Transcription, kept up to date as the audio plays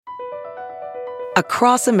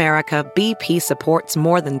Across America, BP supports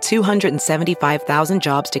more than 275,000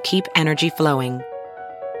 jobs to keep energy flowing.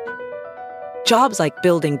 Jobs like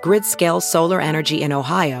building grid-scale solar energy in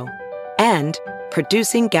Ohio and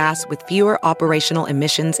producing gas with fewer operational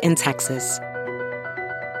emissions in Texas.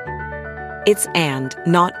 It's and,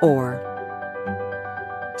 not or.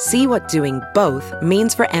 See what doing both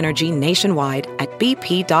means for energy nationwide at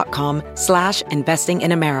bp.com/investing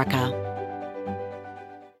in America.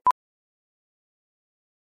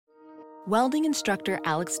 Welding instructor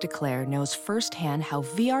Alex DeClaire knows firsthand how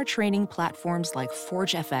VR training platforms like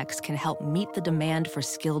ForgeFX can help meet the demand for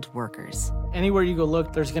skilled workers. Anywhere you go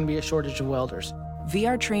look, there's going to be a shortage of welders.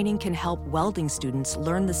 VR training can help welding students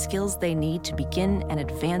learn the skills they need to begin and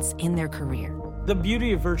advance in their career. The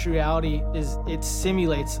beauty of virtual reality is it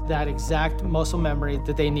simulates that exact muscle memory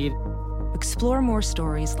that they need. Explore more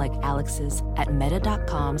stories like Alex's at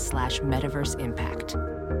meta.com/metaverseimpact.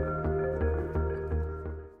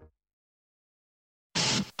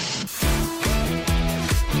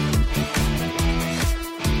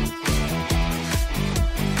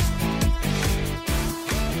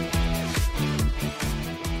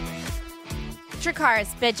 Cars,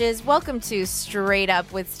 bitches. Welcome to Straight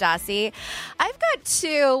Up with Stassi. I've got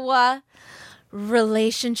two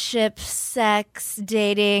relationship, sex,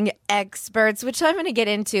 dating experts, which I'm going to get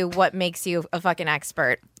into what makes you a fucking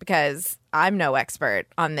expert, because I'm no expert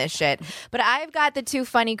on this shit. But I've got the two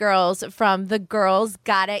funny girls from the Girls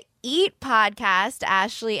Gotta Eat podcast,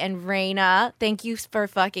 Ashley and Raina. Thank you for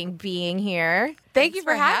fucking being here. Thank you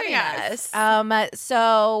for having us.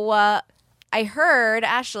 I heard,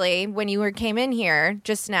 Ashley, when you came in here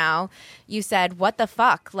just now, you said, what the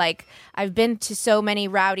fuck? Like, I've been to so many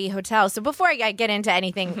rowdy hotels. So before I get into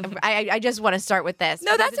anything, I just want to start with this.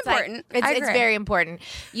 No, that's important. It's very important.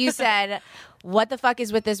 You said, what the fuck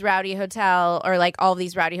is with this rowdy hotel, or like all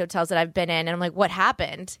these rowdy hotels that I've been in? And I'm like, what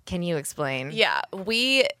happened? Can you explain? Yeah,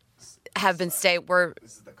 we have been This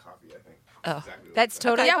is the coffee, I think. Oh, exactly. That's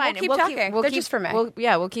totally fine. We'll keep talking. They're just for men.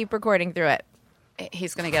 We'll keep recording through it.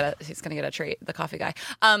 He's gonna get a treat, the coffee guy.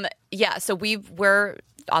 So we're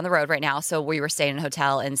on the road right now. So we were staying in a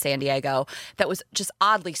hotel in San Diego that was just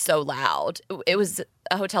oddly so loud. It was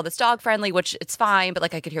a hotel that's dog friendly, which it's fine, but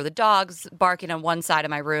like I could hear the dogs barking on one side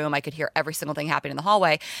of my room. I could hear every single thing happening in the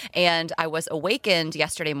hallway. And I was awakened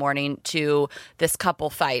yesterday morning to this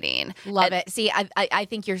couple fighting. Love it. See, I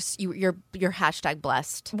think you're hashtag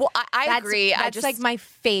blessed. Well, I agree. That's like my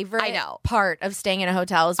favorite part of staying in a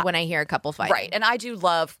hotel is when I hear a couple fighting. Right. And I do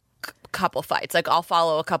love couple fights. Like I'll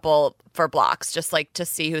follow a couple for blocks just like to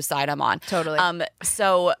see whose side I'm on. Totally.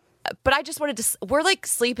 But I just wanted to, we're like,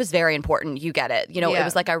 sleep is very important. You get it. You know, It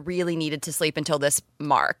was like I really needed to sleep until this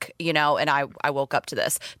mark, you know, and I woke up to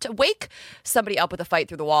this. To wake somebody up with a fight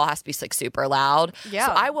through the wall has to be like super loud. Yeah.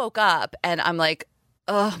 So I woke up and I'm like,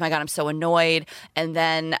 oh my God, I'm so annoyed. And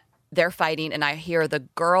then they're fighting and I hear the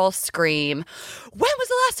girl scream, when was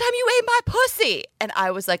the last time you ate my pussy? And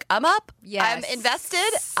I was like, I'm up. Yes. I'm invested.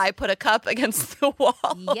 I put a cup against the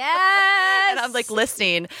wall. Yes. And I'm like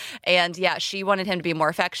listening. And yeah, she wanted him to be more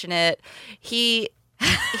affectionate. He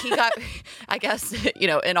got, I guess, you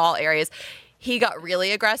know, in all areas, he got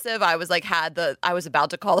really aggressive. I was about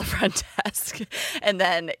to call the front desk, and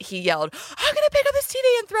then he yelled, "I'm gonna pick up this TV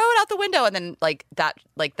and throw it out the window." And then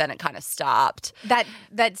then it kind of stopped. That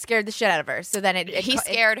scared the shit out of her. So then he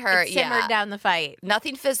scared her. It simmered down the fight.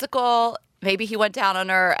 Nothing physical. Maybe he went down on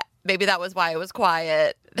her. Maybe that was why it was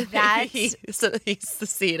quiet. He's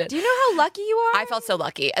seceded. Do you know how lucky you are? I felt so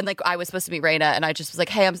lucky, and like I was supposed to meet Raina, and I just was like,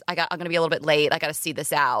 "Hey, I'm gonna be a little bit late. I got to see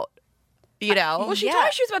this out." You know? Well, she told me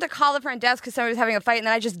she was about to call the front desk because somebody was having a fight, and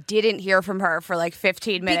then I just didn't hear from her for like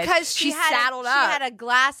 15 minutes. Because she saddled up. She had a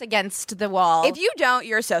glass against the wall. If you don't,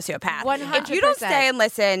 you're a sociopath. 100%. If you don't stay and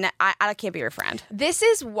listen, I can't be your friend. This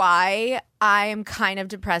is why I'm kind of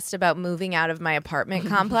depressed about moving out of my apartment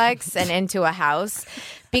complex and into a house,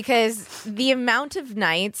 because the amount of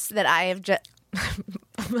nights that I have just...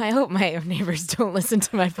 I hope my neighbors don't listen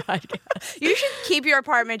to my podcast. You should keep your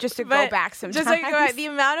apartment just to go back sometimes. Just like the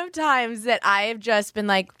amount of times that I have just been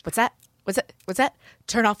like, what's that? What's that? What's that?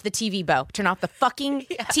 Turn off the TV, Bo. Turn off the fucking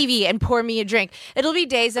TV and pour me a drink. It'll be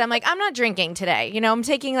days that I'm like, I'm not drinking today. You know, I'm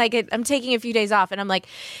taking a few days off, and I'm like,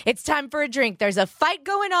 it's time for a drink. There's a fight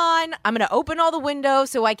going on. I'm gonna open all the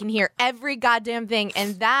windows so I can hear every goddamn thing,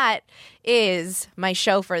 and that is my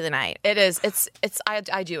show for the night. It is.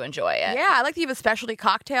 I do enjoy it. Yeah, I like to have a specialty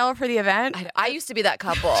cocktail for the event. I used to be that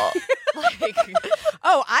couple.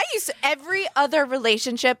 Every other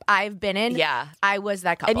relationship I've been in, I was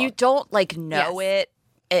that couple. And you don't know it.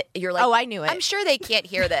 You're like, oh, I knew it. I'm sure they can't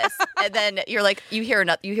hear this. And then you're like, you hear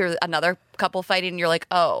another couple fighting, and you're like,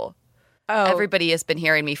 oh, everybody has been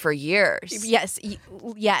hearing me for years.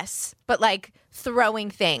 Yes, but like throwing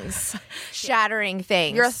things, shattering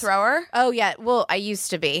things. You're a thrower? Oh yeah. Well, I used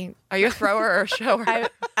to be. Are you a thrower or a shower?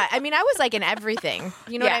 I mean, I was like in everything.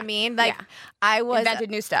 You know what I mean? Like I was invented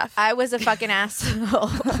new stuff. I was a fucking asshole.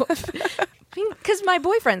 Because my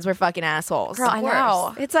boyfriends were fucking assholes. Girl, I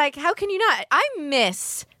know. It's like, how can you not? I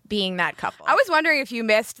miss being that couple. I was wondering if you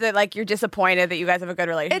missed that, like, you're disappointed that you guys have a good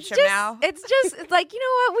relationship now. It's just like, you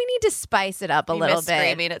know what? We need to spice it up a little bit.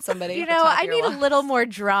 Screaming at somebody. You know, I need a little more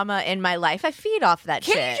drama in my life. I feed off that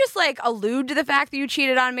shit. Can't you just, like, allude to the fact that you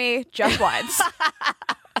cheated on me just once?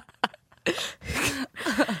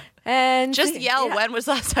 And just yell, when was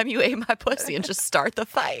the last time you ate my pussy, and just start the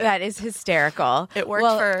fight. That is hysterical. It worked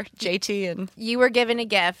for JT and... You were given a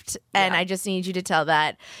gift, and I just need you to tell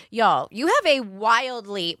that. Y'all, you have a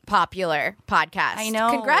wildly popular podcast. I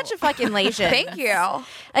know. Congratulations. Thank you.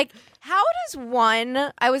 Like, how does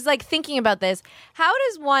one... I was, like, thinking about this. How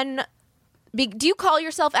does one... do you call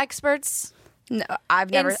yourself experts? No,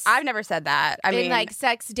 I've never said that. I mean, like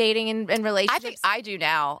sex, dating, and relationships. I think I do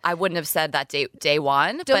now. I wouldn't have said that day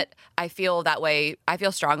one, but I feel that way. I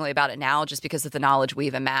feel strongly about it now, just because of the knowledge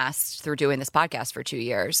we've amassed through doing this podcast for 2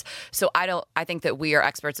 years. So I think that we are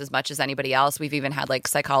experts as much as anybody else. We've even had like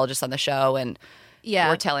psychologists on the show, and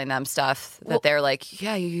we're telling them stuff that they're like,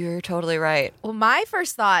 "Yeah, you're totally right." Well, my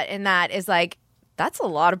first thought in that is like, that's a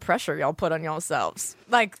lot of pressure y'all put on yourselves.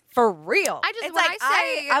 Like, for real. I'm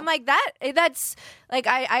like, that's like,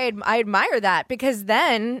 I admire that, because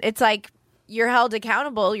then it's like, you're held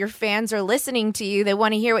accountable. Your fans are listening to you. They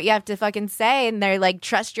want to hear what you have to fucking say, and they're like,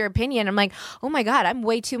 trust your opinion. I'm like, oh my God, I'm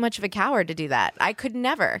way too much of a coward to do that. I could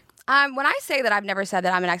never. When I say that I've never said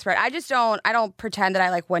that I'm an expert, I don't pretend that I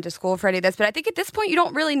like went to school for any of this, but I think at this point you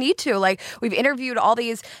don't really need to. Like, we've interviewed all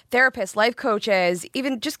these therapists, life coaches,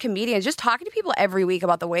 even just comedians, just talking to people every week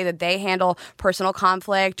about the way that they handle personal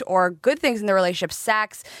conflict or good things in their relationship,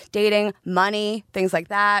 sex, dating, money, things like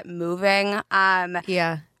that, moving.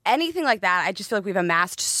 Anything like that. I just feel like we've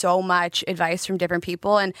amassed so much advice from different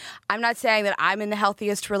people. And I'm not saying that I'm in the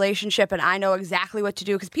healthiest relationship and I know exactly what to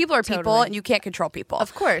do, because people are people and you can't control people.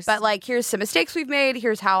 Of course. But like, here's some mistakes we've made.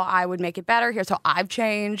 Here's how I would make it better. Here's how I've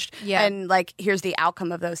changed. Yeah. And like, here's the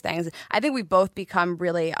outcome of those things. I think we've both become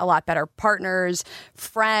really a lot better partners,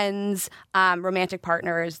 friends, romantic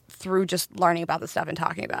partners through just learning about this stuff and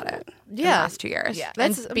talking about it in the last 2 years. Yeah.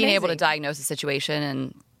 That's and being able to amazing. diagnose a situation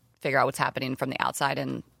and figure out what's happening from the outside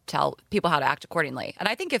and tell people how to act accordingly. And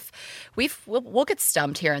I think if we'll get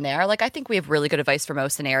stumped here and there. Like, I think we have really good advice for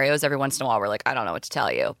most scenarios. Every once in a while, we're like, I don't know what to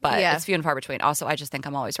tell you, but it's few and far between. Also, I just think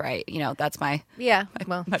I'm always right. You know, that's my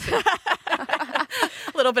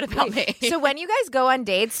little bit about me. So when you guys go on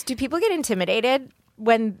dates, do people get intimidated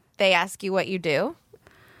when they ask you what you do?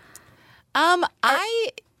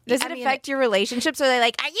 Does it affect your relationships? Or are they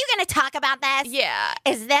like, are you going to talk about this? Yeah.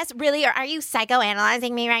 Is this really, or are you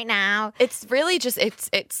psychoanalyzing me right now? It's really just, it's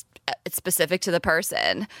specific to the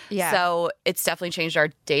person. Yeah. So it's definitely changed our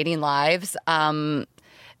dating lives. I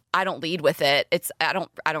don't lead with it. I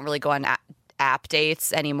don't really go on app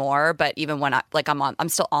dates anymore. But even when I'm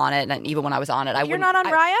still on it. And even when I was on it, You're not on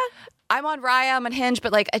Raya? I'm on Raya, I'm on Hinge,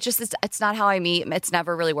 but like it's not how I meet. It's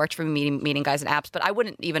never really worked for me meeting guys in apps. But I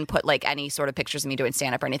wouldn't even put like any sort of pictures of me doing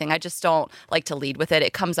stand up or anything. I just don't like to lead with it.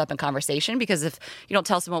 It comes up in conversation, because if you don't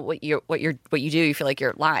tell someone what you do, you feel like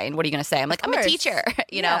you're lying. What are you going to say? I'm like, I'm a teacher.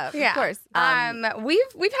 You know, of course.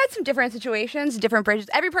 We've had some different situations, different bridges.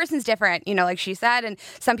 Every person's different, you know, like she said, and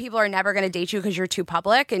some people are never going to date you because you're too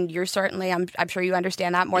public, and you're certainly, I'm sure you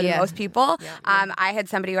understand that more than most people. I had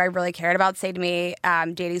somebody who I really cared about say to me,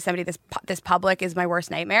 dating somebody this public is my worst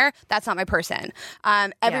nightmare. That's not my person.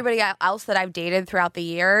 Everybody else that I've dated throughout the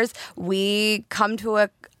years, we come to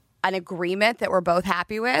an agreement that we're both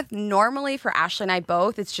happy with. Normally for Ashley and I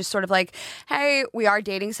both, it's just sort of like, hey, we are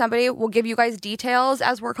dating somebody. We'll give you guys details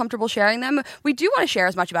as we're comfortable sharing them. We do want to share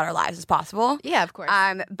as much about our lives as possible. Yeah, of course.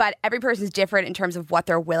 But every person's different in terms of what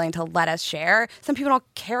they're willing to let us share. Some people don't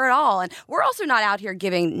care at all. And we're also not out here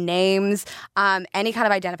giving names, any kind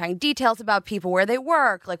of identifying details about people, where they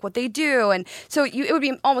work, like what they do. And so it would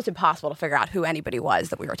be almost impossible to figure out who anybody was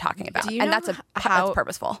that we were talking about. Do you and know that's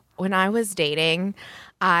purposeful. When I was dating,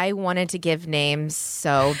 I wanted to give names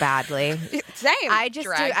so badly. Same. I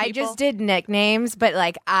just did nicknames, but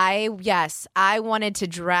like I wanted to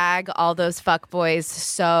drag all those fuckboys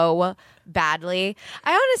so badly.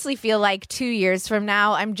 I honestly feel like 2 years from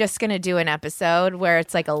now, I'm just going to do an episode where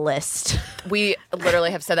it's like a list. We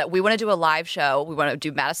literally have said that we want to do a live show. We want to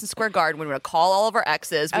do Madison Square Garden. We want to call all of our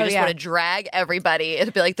exes. We just want to drag everybody.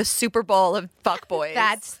 It'll be like the Super Bowl of fuckboys.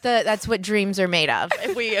 That's what dreams are made of.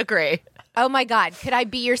 We agree. Oh my God, could I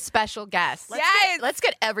be your special guest? Let's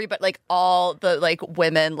get everybody, like all the like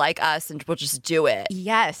women like us, and we'll just do it.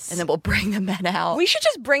 Yes. And then we'll bring the men out. We should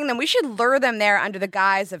just bring them. We should lure them there under the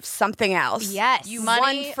guise of something else. Yes. You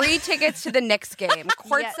won free tickets to the Knicks game,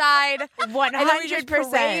 courtside. 100%. And then we just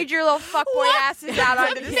parade your little fuckboy asses out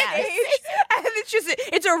onto the stage. And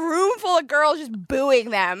it's a room full of girls just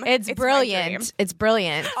booing them. It's brilliant. It's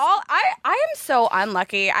brilliant. I am so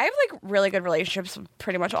unlucky. I have like really good relationships with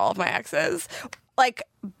pretty much all of my exes. Like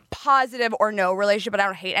positive or no relationship, but I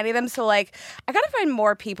don't hate any of them. So like I gotta find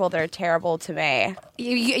more people that are terrible to me.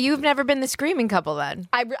 You've never been the screaming couple then?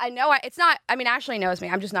 I know it's not. I mean, Ashley knows me.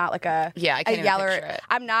 I'm just not like a I can't yeller. even picture it.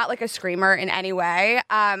 I'm not like a screamer in any way.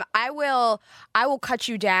 I will cut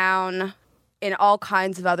you down in all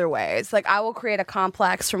kinds of other ways. Like I will create a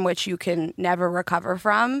complex from which you can never recover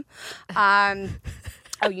from.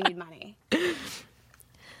 Oh, you need money.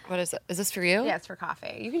 What is it? Is this for you? Yeah, it's for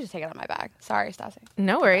coffee. You can just take it out of my bag. Sorry, Stassi.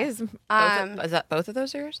 No worries. Is that both of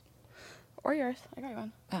those yours? Or yours. I got you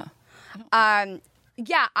one. Oh.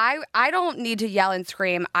 Yeah, I don't need to yell and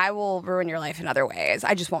scream. I will ruin your life in other ways.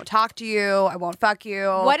 I just won't talk to you. I won't fuck you.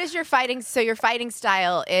 What is your fighting? So your fighting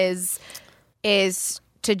style is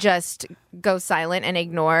to just go silent and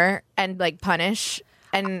ignore and like punish.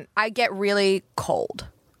 And I get really cold.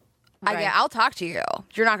 Right. I'll talk to you.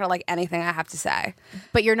 You're not going to like anything I have to say.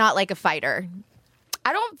 but you're not like a fighter.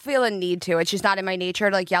 I don't feel a need to. It's just not in my nature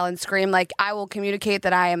to like yell and scream. Like I will communicate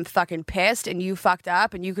that I am fucking pissed and you fucked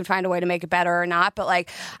up and you can find a way to make it better or not. But like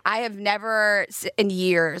I have never in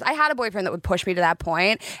years, I had a boyfriend that would push me to that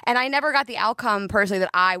point and I never got the outcome personally that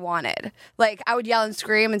I wanted. Like I would yell and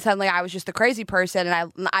scream and suddenly I was just the crazy person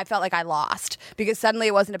and I felt like I lost because suddenly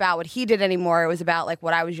it wasn't about what he did anymore. It was about like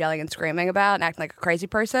what I was yelling and screaming about and acting like a crazy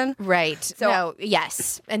person. Right. So no,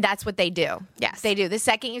 yes. And that's what they do. Yes. They do. The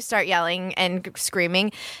second you start yelling and screaming,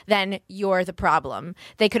 then you're the problem.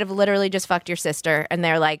 They could have literally just fucked your sister and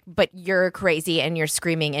they're like, but you're crazy and you're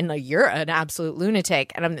screaming and like, you're an absolute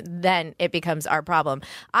lunatic. And then it becomes our problem.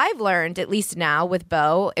 I've learned, at least now with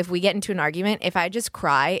Beau, if we get into an argument, if I just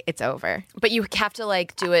cry, it's over. But you have to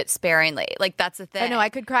like do it sparingly. Like that's the thing. I know I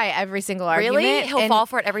could cry every single argument. Really? He'll and fall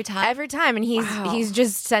for it every time? Every time. And he's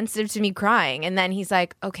just sensitive to me crying. And then he's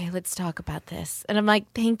like, okay, let's talk about this. And I'm like,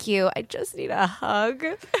 thank you. I just need a hug.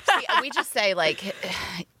 See, we just say like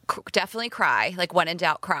definitely cry, like when in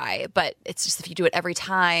doubt cry, but it's just if you do it every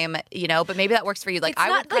time, you know, but maybe that works for you. Like It's I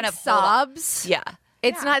not would kind like of sobs. Yeah.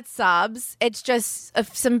 It's not sobs. It's just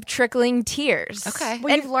some trickling tears. Okay.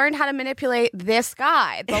 When you've learned how to manipulate this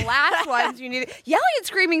guy. The last ones you need. Yelling and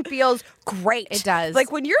screaming feels great. It does.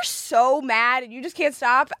 Like when you're so mad and you just can't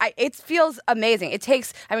stop, it feels amazing. It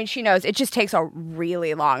takes, I mean, she knows, it just takes a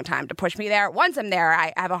really long time to push me there. Once I'm there,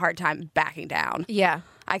 I have a hard time backing down. Yeah.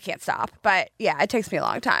 I can't stop. But yeah, it takes me a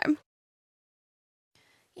long time.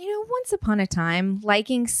 You know, once upon a time,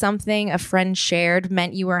 liking something a friend shared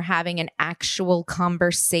meant you were having an actual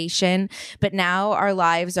conversation. But now our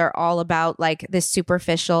lives are all about like this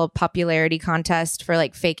superficial popularity contest for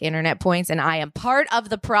like fake internet points. And I am part of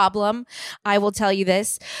the problem. I will tell you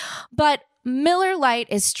this. But Miller Lite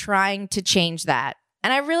is trying to change that.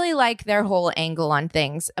 And I really like their whole angle on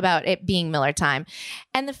things about it being Miller time.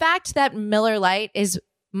 And the fact that Miller Lite is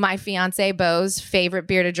my fiance Beau's favorite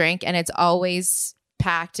beer to drink and it's always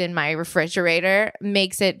packed in my refrigerator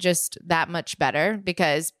makes it just that much better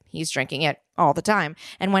because he's drinking it all the time.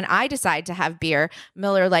 And when I decide to have beer,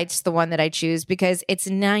 Miller Lite's the one that I choose because it's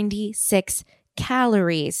 96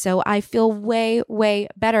 calories. So I feel way, way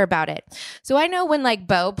better about it. So I know when like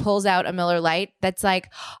Beau pulls out a Miller Lite, that's like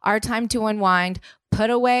our time to unwind, put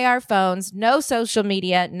away our phones, no social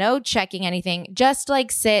media, no checking anything, just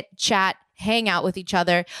like sit, chat, hang out with each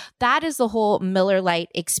other. That is the whole Miller Lite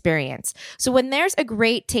experience. So when there's a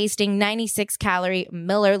great tasting 96 calorie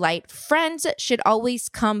Miller Lite, friends should always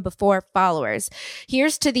come before followers.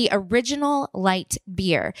 Here's to the original light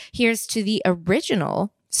beer. Here's to the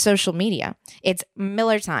original social media. It's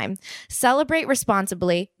Miller time. Celebrate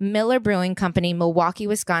responsibly. Miller Brewing Company, Milwaukee,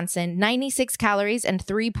 Wisconsin, 96 calories and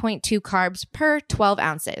 3.2 carbs per 12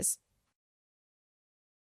 ounces.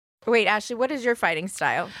 Wait, Ashley, what is your fighting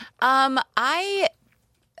style? I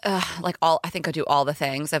think I do all the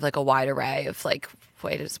things. I have like a wide array of like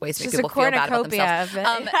way to just ways to make Just a people feel bad about cornucopia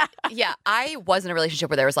themselves. Yeah, I was in a relationship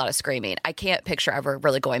where there was a lot of screaming. I can't picture ever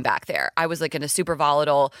really going back there. I was like in a super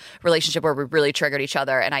volatile relationship where we really triggered each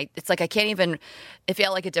other, and it's like I can't even. It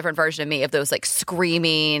felt like a different version of me of those like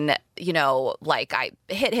screaming. You know, like I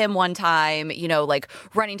hit him one time. You know, like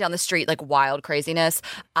running down the street, like wild craziness.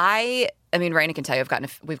 I mean, Raina can tell you,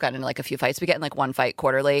 we've gotten in like a few fights. We get in like one fight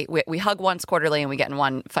quarterly. We hug once quarterly, and we get in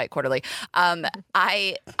one fight quarterly.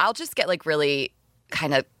 I'll just get like really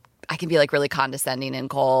kind of. I can be like really condescending and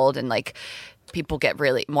cold, and like people get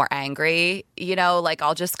really more angry, you know, like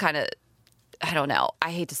I'll just kind of, I don't know.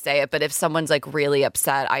 I hate to say it, but if someone's like really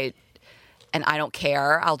upset, and I don't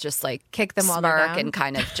care, I'll just like kick them all smirk down and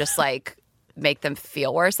kind of just like make them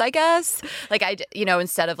feel worse, I guess. Like you know,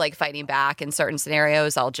 instead of like fighting back in certain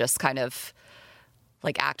scenarios, I'll just kind of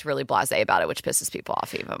like act really blasé about it, which pisses people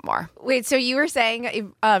off even more. Wait, so you were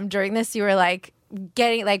saying during this, you were like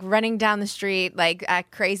getting like running down the street, like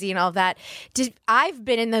act crazy and all of that. I've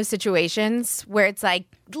been in those situations where it's like,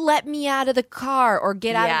 let me out of the car or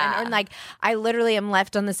get out of and like I literally am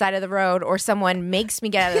left on the side of the road, or someone makes me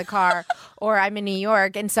get out of the car, or I'm in New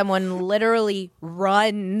York and someone literally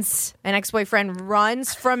runs, an ex-boyfriend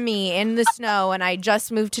runs from me in the snow, and I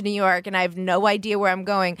just moved to New York and I have no idea where I'm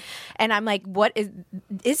going, and I'm like, isn't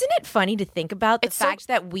it funny to think about the fact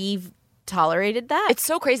that we've tolerated that? It's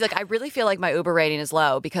so crazy. Like I really feel like my Uber rating is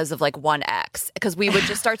low because of like one ex, because we would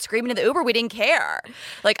just start screaming in the Uber. We didn't care.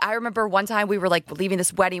 Like I remember one time we were like leaving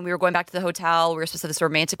this wedding. We were going back to the hotel. We were supposed to have this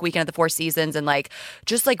romantic weekend at the Four Seasons, and like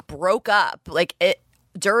just like broke up. Like it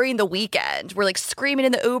during the weekend. We're like screaming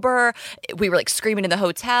in the Uber. We were like screaming in the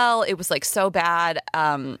hotel. It was like so bad.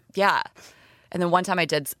 Yeah. And then one time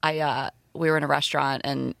we were in a restaurant,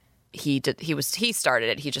 and he started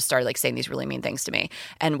it. He just started like saying these really mean things to me.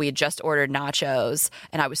 And we had just ordered nachos,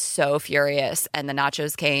 and I was so furious. And the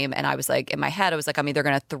nachos came, and I was like, in my head, I was like, I'm either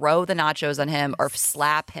going to throw the nachos on him or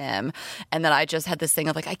slap him. And then I just had this thing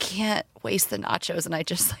of like, I can't waste the nachos. And I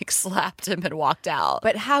just like slapped him and walked out.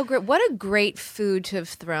 But what a great food to have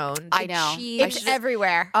thrown. I know. It's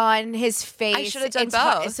everywhere. On his face. I should have done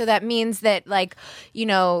both. So that means that, like, you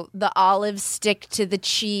know, the olives stick to the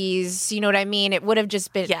cheese. You know what I mean? It would have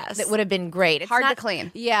just been, it would have been great. It's hard to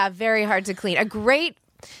clean. Yeah, very hard to clean.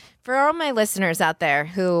 For all my listeners out there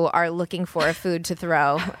who are looking for a food to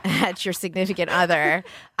throw at your significant other,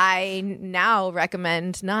 I now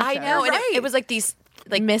recommend nachos. I know. And it was like these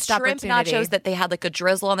like missed shrimp opportunity. nachos that they had like a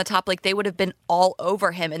drizzle on the top. Like they would have been all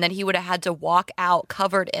over him, and then he would have had to walk out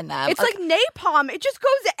covered in them. It's like napalm. It just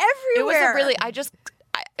goes everywhere.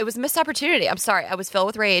 It was a missed opportunity. I'm sorry. I was filled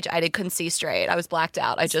with rage. I couldn't see straight. I was blacked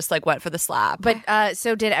out. I just like went for the slap. But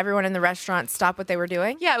so did everyone in the restaurant stop what they were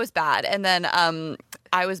doing? Yeah, it was bad. And then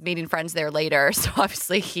I was meeting friends there later. So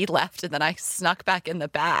obviously he left, and then I snuck back in the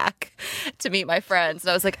back to meet my friends. And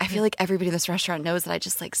I was like, I feel like everybody in this restaurant knows that I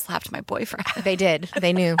just like slapped my boyfriend. They did.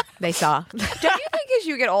 They knew. They saw. Don't you think as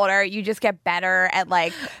you get older, you just get better at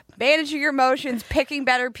like managing your emotions, picking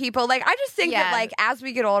better people? Like I just think that like as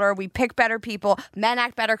we get older, we pick better people. Men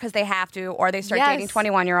act better because they have to, or they start dating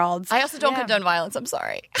 21-year-olds. I also don't condone violence. I'm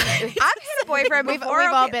sorry. I've had a boyfriend before.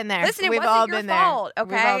 We've all been there. Listen, it We've wasn't all your been fault, there.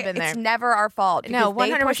 okay? We've all been there. It's never our fault. No,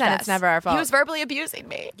 100%. It's never our fault. He was verbally abusing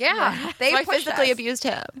me. Yeah. They So I pushed physically us. abused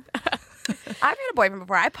him. I've had a boyfriend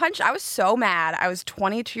before. I was so mad. I was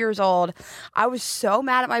 22 years old. I was so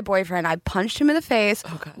mad at my boyfriend. I punched him in the face.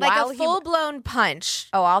 Like while a full-blown punch.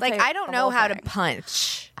 Oh, I'll like tell you I don't the know whole how to thing.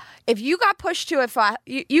 punch. If you got pushed to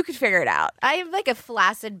it, you could figure it out. I have like a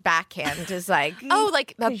flaccid backhand. Is like Oh,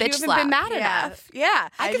 like a 'Cause bitch you haven't slap. been mad enough. Yeah.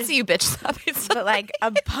 I can see you bitch slapping. but like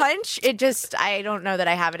a punch. I don't know that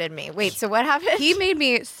I have it in me. Wait, so what happened? He made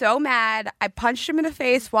me so mad. I punched him in the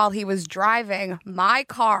face while he was driving my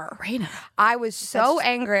car. Raina. I was so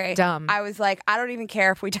angry. dumb. I was like, I don't even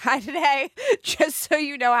care if we die today, just so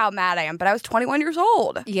you know how mad I am. But I was 21 years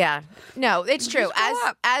old. Yeah, no, it's true. Just grow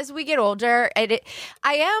up. As we get older,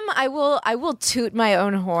 I will toot my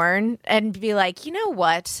own horn and be like, you know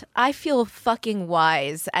what? I feel fucking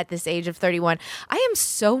wise at this age of 31. I am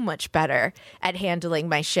so much better at handling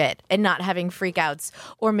my shit and not having freakouts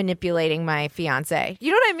or manipulating my fiance.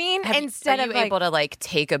 You know what I mean? Instead are of you like, able to like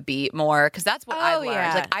take a beat more? Because that's what I learned.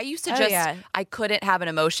 yeah. Like I used to Oh, just yeah. I couldn't have an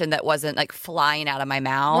emotion that wasn't like flying out of my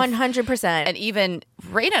mouth. 100%. And even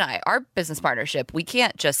Raina and I, our business partnership, we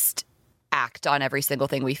can't just act on every single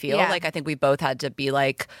thing we feel. Yeah. Like I think we both had to be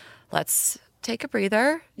like, let's take a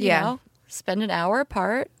breather. You know, spend an hour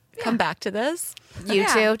apart. Come back to this. You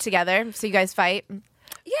two together, so you guys fight.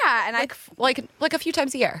 Yeah, and like a few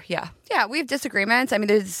times a year. Yeah. Yeah, we have disagreements. I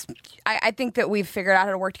mean, I think that we've figured out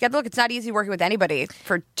how to work together. Look, it's not easy working with anybody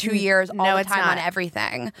for 2 years all the time on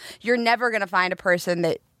everything. You're never going to find a person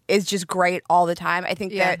that is just great all the time. I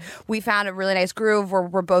think that we found a really nice groove where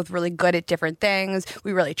we're both really good at different things.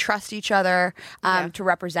 We really trust each other to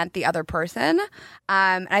represent the other person.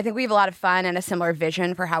 And I think we have a lot of fun and a similar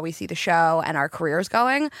vision for how we see the show and our careers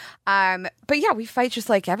going. But yeah, we fight just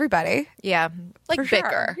like everybody. Yeah. Like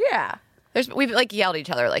bicker. Sure. Yeah. We've like yelled at each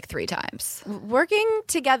other like 3 times. Working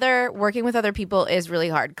together, working with other people is really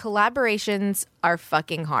hard. Collaborations are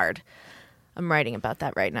fucking hard. I'm writing about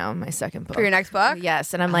that right now in my second book. For your next book?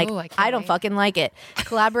 Yes. And I'm like, I don't fucking like it.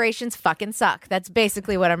 Collaborations fucking suck. That's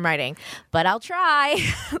basically what I'm writing. But I'll try.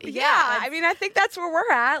 Yeah. I mean, I think that's where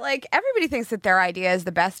we're at. Like, everybody thinks that their idea is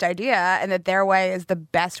the best idea and that their way is the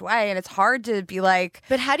best way. And it's hard to be like.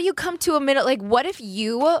 But how do you come to a middle? Like, what if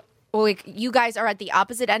you guys are at the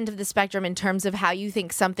opposite end of the spectrum in terms of how you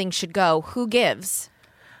think something should go? Who gives?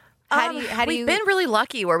 How do you? We've been really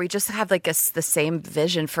lucky where we just have like the same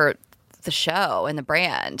vision for the show and the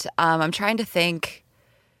brand. I'm trying to think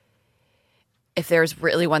if there's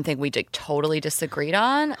really one thing we totally disagreed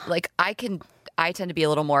on. Like I tend to be a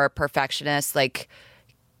little more perfectionist, like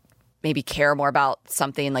maybe care more about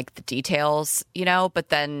something like the details, but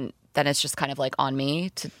then it's just kind of like on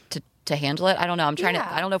me to handle it. I don't know. I'm trying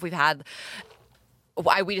to, I don't know if we've had,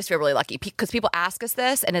 we just feel really lucky because people ask us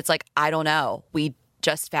this and it's like, I don't know. We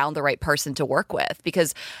just found the right person to work with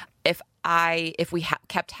because if we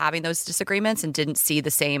kept having those disagreements and didn't see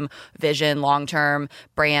the same vision, long-term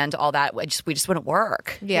brand, all that, we just wouldn't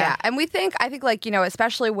work. Yeah. And I think like,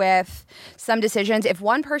 especially with some decisions, if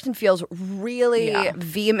one person feels really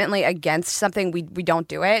vehemently against something, we don't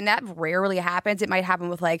do it. And that rarely happens. It might happen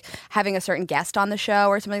with like having a certain guest on the show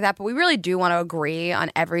or something like that. But we really do want to agree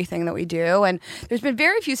on everything that we do. And there's been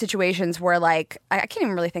very few situations where like, I can't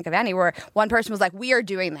even really think of any where one person was like, we are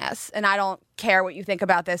doing this and I don't care what you think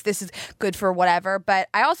about this. This is good for whatever. But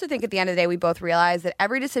I also think at the end of the day, we both realize that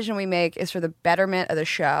every decision we make is for the betterment of the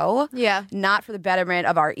show. Yeah. Not for the betterment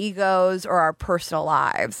of our egos or our personal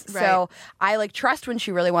lives. Right. So I like trust when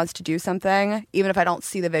she really wants to do something, even if I don't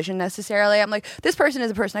see the vision necessarily. I'm like, this person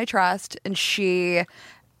is a person I trust and she's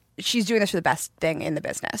doing this for the best thing in the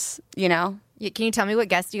business, Can you tell me what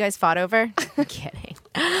guest you guys fought over? I'm kidding.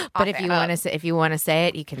 But if you want to say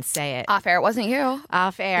it, you can say it. Off air, it wasn't you.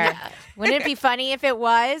 Off air. Yeah. Wouldn't it be funny if it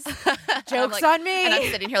was? Jokes on me. And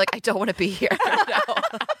I'm sitting here like, I don't want to be here. No.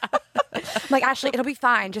 I'm like, Ashley, it'll be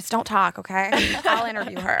fine. Just don't talk, okay? I'll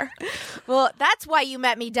interview her. Well, that's why you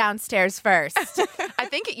met me downstairs first. I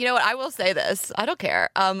think, you know what? I will say this. I don't care.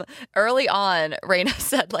 Early on, Raina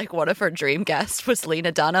said like one of her dream guests was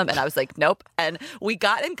Lena Dunham. And I was like, nope. And we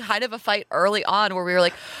got in kind of a fight early on where we were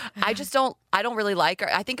like, I don't really like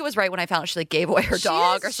her. I think it was right when I found out she like gave away her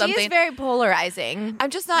dog or something. She is very polarizing. I'm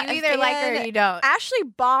just not. You either like her or you don't. Ashley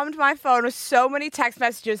bombed my phone with so many text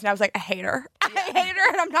messages, and I was like, I hate her. I hate her,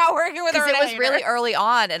 and I'm not working with her. Because it was really early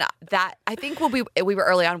on, and that I think when we were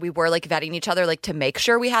early on, we were like vetting each other, like to make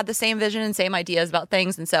sure we had the same vision and same ideas about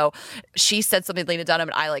things. And so she said something to Lena Dunham,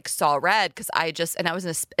 and I like saw red because I was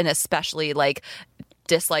in an especially like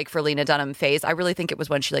dislike for Lena Dunham phase. I really think it was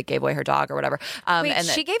when she like gave away her dog or whatever.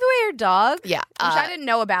 She gave away her dog? Yeah. Which I didn't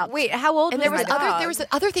know about. Wait, how old was the dog? There was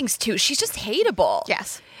other things too. She's just hateable.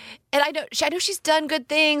 Yes. And I know she's done good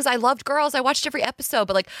things. I loved Girls. I watched every episode,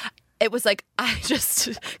 but like it was like I just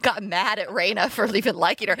got mad at Raina for even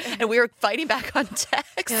liking her, and we were fighting back on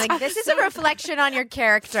text. Like, this is a reflection on your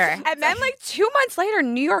character. And then like 2 months later,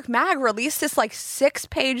 New York Mag released this like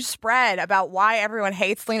 6-page spread about why everyone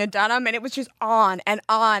hates Lena Dunham, and it was just on and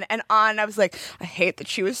on and on. And I was like, I hate that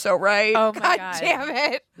she was so right. Oh my God. Damn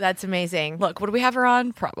it. That's amazing. Look, would we have her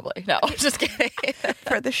on? Probably. No, just kidding.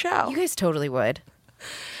 For the show. You guys totally would.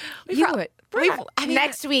 You would.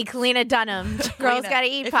 Next week, Lena Dunham, Girls Gotta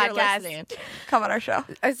Eat podcast. Come on our show.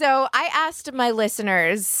 So I asked my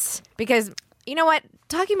listeners, because you know what?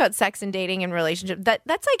 Talking about sex and dating and relationship,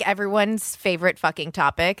 that's like everyone's favorite fucking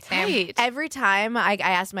topic. Right. Every time I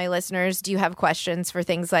ask my listeners, do you have questions for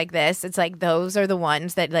things like this? It's like those are the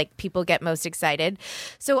ones that like people get most excited.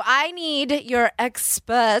 So I need your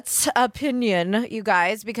expert opinion, you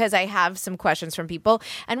guys, because I have some questions from people.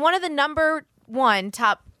 And one of the number one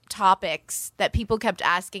top topics that people kept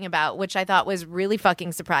asking about, which I thought was really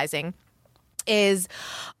fucking surprising, is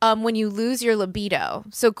when you lose your libido.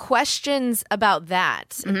 So questions about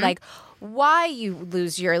that, like why you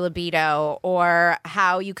lose your libido or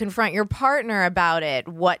how you confront your partner about it,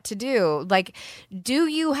 what to do. Like, do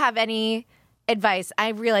you have any advice? I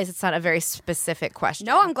realize it's not a very specific question.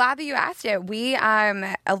 No, I'm glad that you asked it. We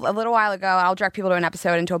a little while ago, I'll direct people to an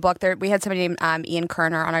episode, into a book. We had somebody named Ian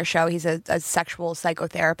Kerner on our show. He's a sexual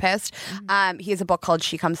psychotherapist. He has a book called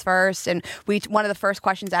She Comes First, and one of the first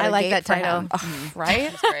questions out of like that title.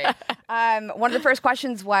 Right? That's great. One of the first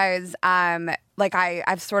questions was like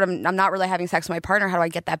I'm not really having sex with my partner. How do I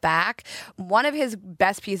get that back? One of his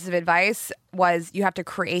best pieces of advice was you have to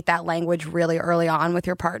create that language really early on with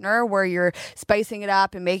your partner, where you're spicing it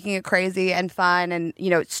up and making it crazy and fun, and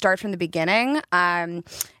start from the beginning.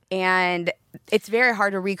 And it's very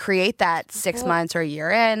hard to recreate that 6 months or a year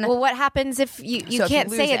in. Well, what happens if you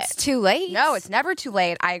can't say it's too late? No, it's never too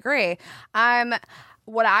late. I agree.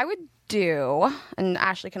 What I would do, and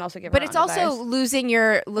Ashley can also give. But it's also advice. Losing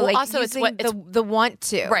your the want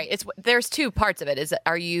to. Right. There's two parts of it.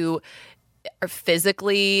 Are you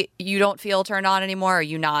physically you don't feel turned on anymore? Are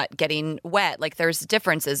you not getting wet? Like there's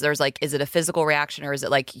differences. There's like, is it a physical reaction, or is it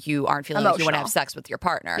like you aren't feeling like you want to have sex with your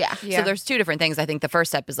partner? Yeah. So there's two different things. I think the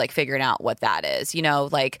first step is like figuring out what that is.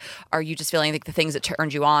 Like, are you just feeling like the things that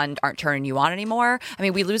turned you on aren't turning you on anymore? I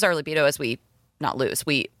mean, we lose our libido as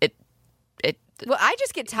Well, I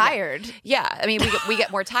just get tired. Yeah. I mean, we get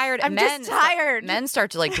more tired. I'm just tired. Men start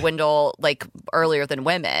to like dwindle like earlier than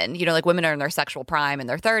women. Like women are in their sexual prime in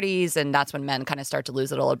their 30s, and that's when men kind of start to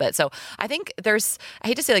lose it a little bit. So I think I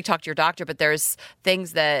hate to say like talk to your doctor, but there's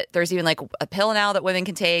there's even like a pill now that women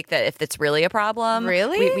can take that if it's really a problem.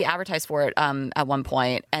 Really? We advertise for it at one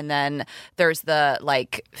point. And then there's the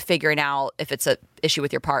like figuring out if it's a issue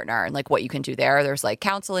with your partner and like what you can do there. There's like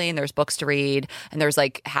counseling, there's books to read, and there's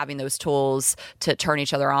like having those tools to turn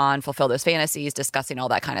each other on, fulfill those fantasies, discussing all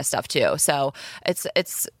that kind of stuff too. So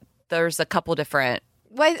there's a couple different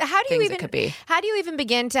how do you even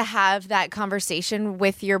begin to have that conversation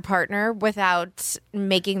with your partner without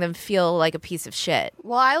making them feel like a piece of shit?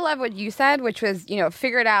 Well, I love what you said, which was,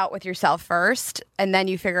 figure it out with yourself first, and then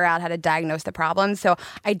you figure out how to diagnose the problem. So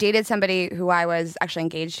I dated somebody who I was actually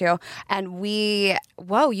engaged to, and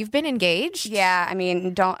Whoa, you've been engaged? Yeah, I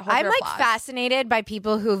mean, don't hold I'm your like applause. fascinated by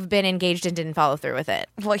people who've been engaged and didn't follow through with it.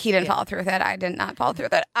 Well, he didn't follow through with it. I did not follow through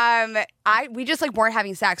with it. We just like weren't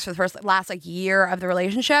having sex for the last like year of the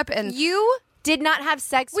relationship, and you did not have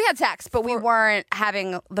sex. We had sex, but we weren't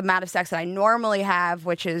having the amount of sex that I normally have,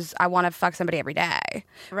 which is I want to fuck somebody every day.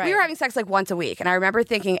 Right. We were having sex like once a week, and I remember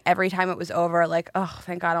thinking every time it was over, like, oh,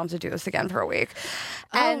 thank God I don't have to do this again for a week.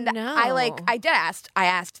 And no. I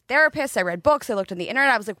asked therapists, I read books, I looked on the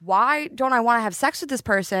internet. I was like, why don't I want to have sex with this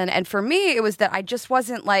person? And for me, it was that I just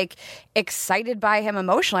wasn't like excited by him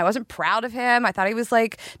emotionally. I wasn't proud of him. I thought he was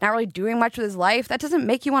like not really doing much with his life. That doesn't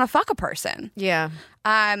make you want to fuck a person. Yeah.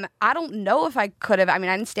 I don't know if I could have. I mean,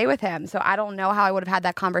 I didn't stay with him, so I don't know how I would have had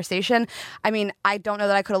that conversation. I mean, I don't know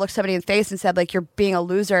that I could have looked somebody in the face and said, like, you're being a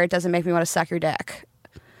loser. It doesn't make me want to suck your dick.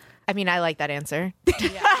 I mean, I like that answer.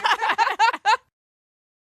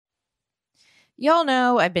 Y'all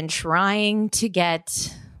know I've been trying to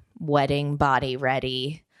get wedding body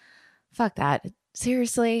ready. Fuck that.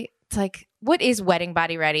 Seriously, it's like, what is wedding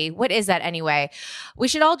body ready? What is that anyway? We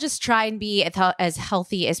should all just try and be as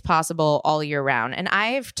healthy as possible all year round. And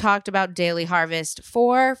I've talked about Daily Harvest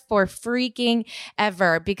for freaking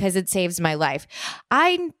ever because it saves my life.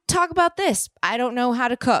 I talk about this. I don't know how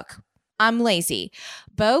to cook. I'm lazy.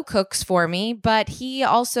 Bo cooks for me, but he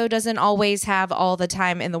also doesn't always have all the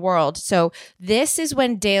time in the world. So this is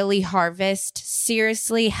when Daily Harvest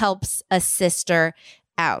seriously helps a sister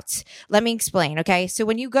out. Let me explain, okay? So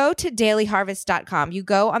when you go to dailyharvest.com, you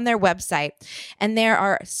go on their website, and there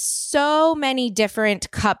are so many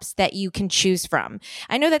different cups that you can choose from.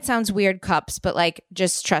 I know that sounds weird, cups, but like,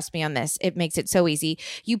 just trust me on this. It makes it so easy.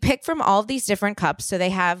 You pick from all of these different cups. So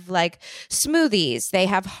they have like smoothies, they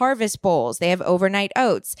have harvest bowls, they have overnight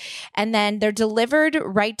oats, and then they're delivered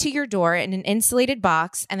right to your door in an insulated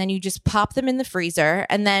box, and then you just pop them in the freezer,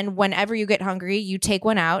 and then whenever you get hungry, you take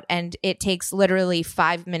one out, and it takes literally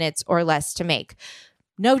 5 minutes or less to make.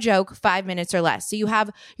 No joke, 5 minutes or less. So you have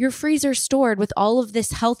your freezer stored with all of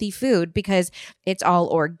this healthy food because it's all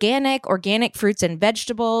organic fruits and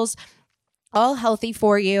vegetables, all healthy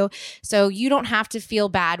for you. So you don't have to feel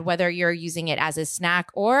bad whether you're using it as a snack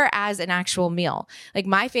or as an actual meal. Like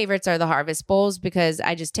my favorites are the harvest bowls because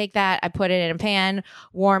I just take that, I put it in a pan,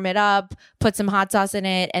 warm it up, put some hot sauce in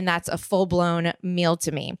it, and that's a full-blown meal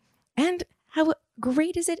to me. And how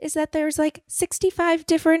great is that there's like 65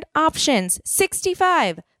 different options.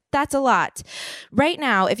 65. That's a lot. Right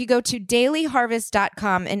now, if you go to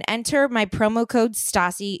dailyharvest.com and enter my promo code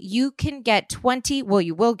Stassi, you can get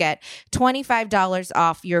you will get $25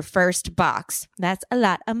 off your first box. That's a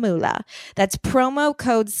lot of moolah. That's promo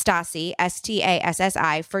code Stassi,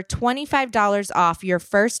 Stassi, for $25 off your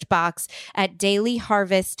first box at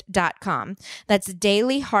dailyharvest.com. That's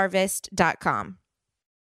dailyharvest.com.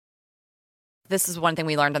 This is one thing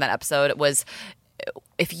we learned on that episode was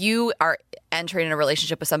if you are entering in a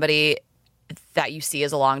relationship with somebody that you see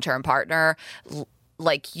as a long-term partner,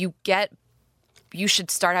 like you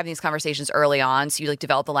should start having these conversations early on. So you like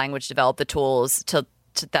develop the language, develop the tools to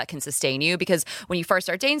that can sustain you, because when you first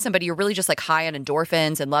start dating somebody, you're really just like high on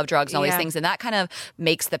endorphins and love drugs and all these things, and that kind of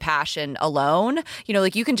makes the passion alone. You know,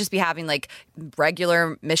 like you can just be having like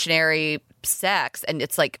regular missionary sex and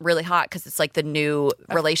it's like really hot because it's like the new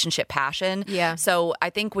relationship passion. Yeah. So I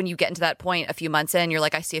think when you get into that point a few months in, you're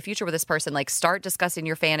like, I see a future with this person. Like start discussing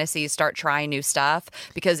your fantasies, start trying new stuff,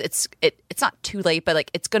 because it's not too late, but like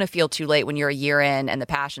it's going to feel too late when you're a year in and the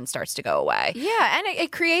passion starts to go away. Yeah, and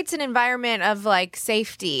it creates an environment of like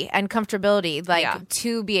safety and comfortability, like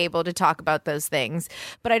to be able to talk about those things.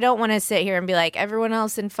 But I don't want to sit here and be like, everyone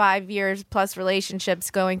else in 5 years plus relationships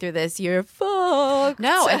going through this, you're fucked.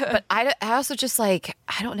 No, but I also just like,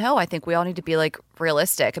 I don't know. I think we all need to be like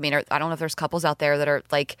realistic. I mean, I don't know if there's couples out there that are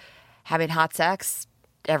like having hot sex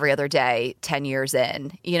every other day 10 years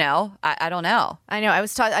in, you know? I don't know. I know. I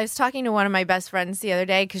was talking to one of my best friends the other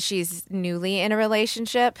day because she's newly in a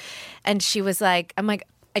relationship, and she was like,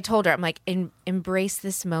 I told her, I'm like, embrace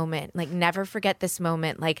this moment. Like, never forget this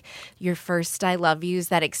moment. Like, your first I love yous,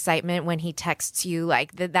 that excitement when he texts you,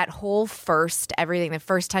 like that whole first everything, the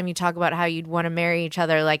first time you talk about how you'd want to marry each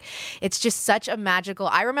other. Like, it's just such a magical.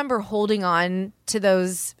 I remember holding on to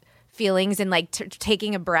those feelings and like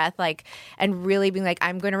taking a breath, like, and really being like,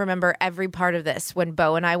 I'm going to remember every part of this when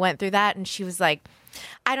Bo and I went through that. And she was like,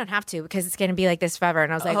 I don't have to, because it's going to be like this forever.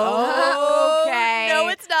 And I was like, okay. No,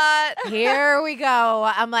 it's not. Here we go.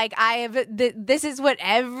 I'm like, this is what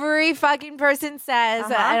every fucking person says.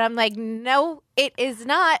 And I'm like, no, it is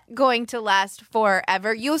not going to last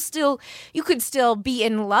forever. You could still be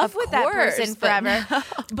in love with that person forever.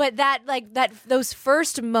 But those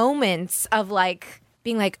first moments of like,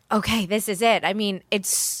 being like, okay, this is it. I mean, it's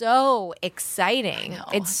so exciting.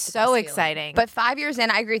 It's so exciting. But 5 years in,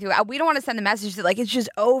 I agree with you. We don't want to send the message that like it's just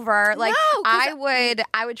over. Like I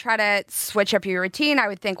would try to switch up your routine. I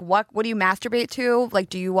would think, what do you masturbate to? Like,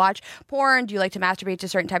 do you watch porn? Do you like to masturbate to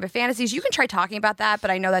certain type of fantasies? You can try talking about that, but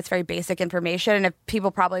I know that's very basic information. And if people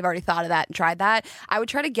probably have already thought of that and tried that, I would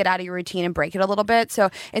try to get out of your routine and break it a little bit. So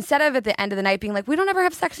instead of at the end of the night being like, we don't ever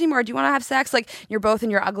have sex anymore. Do you want to have sex? Like you're both in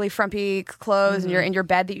your ugly, frumpy clothes and you're in your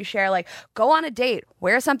bed that you share, like go on a date,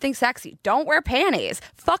 wear something sexy, don't wear panties,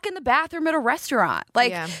 fuck in the bathroom at a restaurant,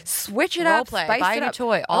 like switch it up, play, spice buy it a up.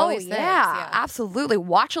 toy, all these things. Yeah, absolutely.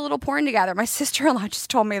 Watch a little porn together. My sister-in-law just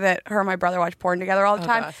told me that her and my brother watch porn together all the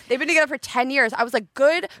time. God. They've been together for 10 years. I was like,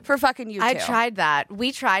 good for fucking you two. I tried that.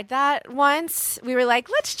 We tried that once. We were like,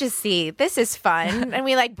 let's just see. This is fun. And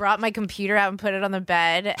we like brought my computer out and put it on the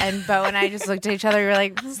bed. And Bo and I just looked at each other. We were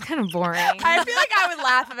like, this is kind of boring. I feel like I would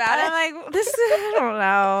laugh about it. I'm like, I don't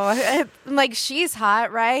know. I'm like, she's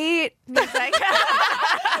hot, right? It's like,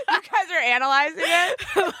 you guys are analyzing it.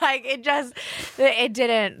 Like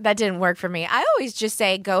that didn't work for me. I always just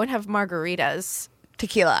say go and have margaritas.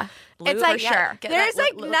 Tequila. It's like sure. There's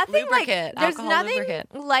like nothing like there's nothing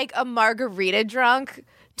like a margarita drunk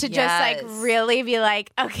to just like really be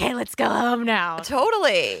like, okay, let's go home now.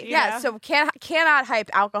 Totally. Yeah. So cannot hype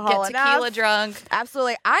alcohol Get tequila enough. drunk.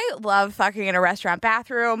 Absolutely. I love fucking in a restaurant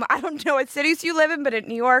bathroom. I don't know what cities you live in, but in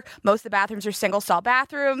New York, most of the bathrooms are single stall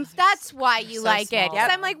bathrooms. That's why you like it. Because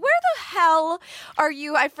I'm like, where the hell are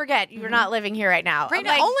you? I forget. You're not living here right now. Right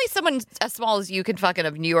now, like, only someone as small as you can fuck in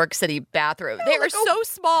a New York City bathroom. They are so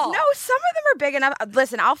small. No, some of them are big enough.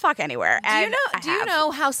 Listen, I'll fuck anywhere. Do you know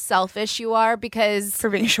how selfish you are? Because for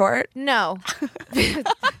being short? No.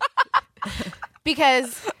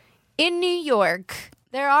 Because in New York,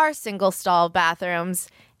 there are single stall bathrooms,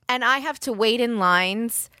 and I have to wait in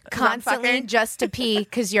lines constantly just to pee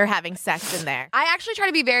because you're having sex in there. I actually try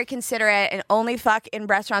to be very considerate and only fuck in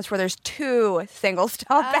restaurants where there's 2 single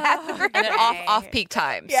stall bathrooms. And then off peak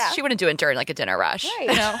times. Yeah. She wouldn't do it during like a dinner rush. Right.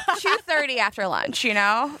 You know? 2:30 after lunch, you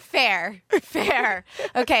know? Fair.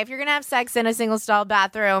 Okay, if you're going to have sex in a single stall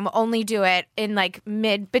bathroom, only do it in like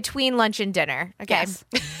between lunch and dinner. Okay. Yes.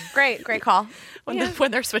 Great call. When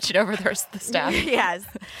they're switching over the staff. Yes.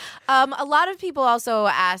 A lot of people also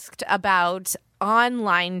asked about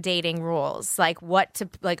online dating rules, like what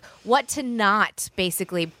to not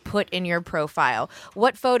basically put in your profile,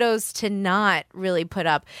 what photos to not really put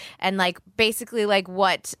up, and like basically like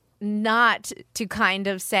what not to kind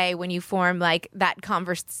of say when you form like that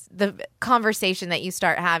the conversation that you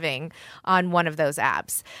start having on one of those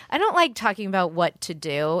apps. I don't like talking about what to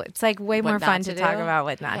do. It's like way more fun to talk about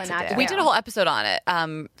what not to do. We did a whole episode on it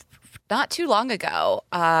not too long ago.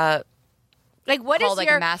 Like what is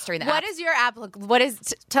your mastering the what apps. is your app? What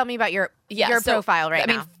is? Tell me about your profile right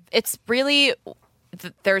now. I mean, it's really.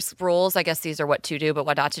 There's rules. I guess these are what to do, but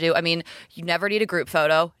what not to do. I mean, you never need a group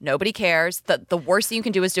photo. Nobody cares. The worst thing you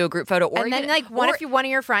can do is do a group photo, or and then like if one of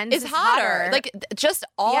your friends is hotter. Like just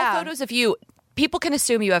all photos of you. People can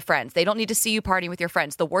assume you have friends. They don't need to see you partying with your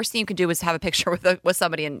friends. The worst thing you can do is have a picture with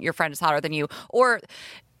somebody and your friend is hotter than you, or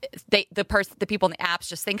the people in the apps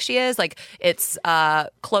just think she is. Like it's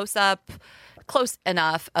close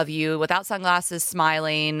enough of you without sunglasses,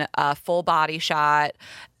 smiling, full body shot.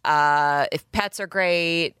 If pets are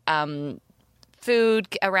great, food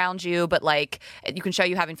around you, but like you can show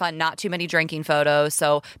you having fun, not too many drinking photos.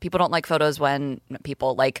 So people don't like photos when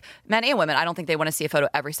people like men and women. I don't think they want to see a photo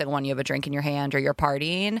every single one you have a drink in your hand or you're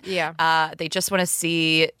partying. Yeah. They just want to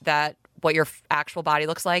see that what your actual body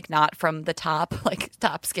looks like, not from the top, like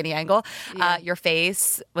top skinny angle, your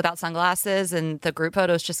face without sunglasses, and the group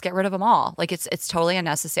photos, just get rid of them all. Like it's totally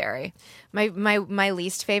unnecessary. My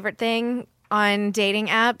least favorite thing on dating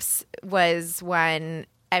apps was when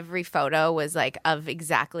every photo was like of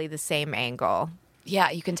exactly the same angle.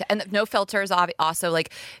 Yeah, you can and no filters. Also,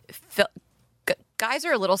 like guys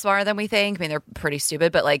are a little smarter than we think. I mean, they're pretty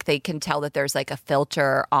stupid, but like they can tell that there's like a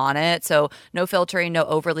filter on it. So no filtering, no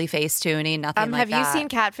overly face tuning, nothing like that. Have you seen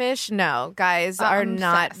Catfish? No, guys are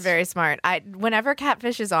not very smart. Whenever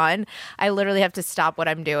Catfish is on, I literally have to stop what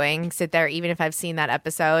I'm doing, sit there, even if I've seen that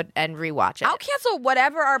episode, and rewatch it. I'll cancel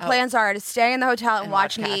whatever our plans are to stay in the hotel and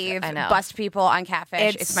watch Neve bust people on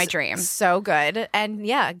Catfish. It's my dream. So good. And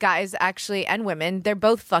yeah, guys actually, and women, they're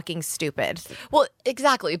both fucking stupid. Well,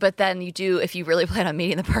 exactly. But then you do, if you really plan on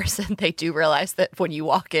meeting the person, they do realize that when you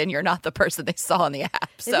walk in, you're not the person they saw on the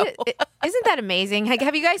app. So isn't that amazing? Like,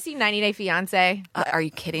 have you guys seen 90 Day Fiance? Are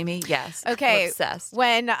you kidding me? Yes. Okay. I'm obsessed.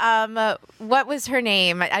 When what was her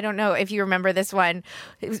name? I don't know if you remember this one.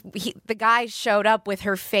 The guy showed up with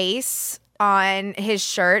her face on his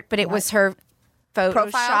shirt, but it was her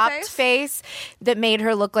photoshopped face that made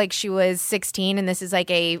her look like she was 16, and this is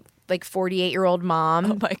like a 48-year-old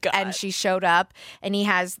mom. Oh my God. And she showed up, and he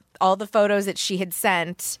has all the photos that she had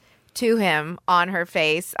sent to him on her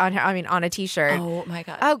face, on a t-shirt. Oh my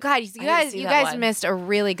God. Oh God, you guys missed a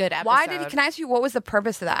really good episode. Why did can I ask you what was the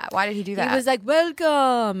purpose of that? Why did he do that? He was like,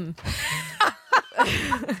 "Welcome."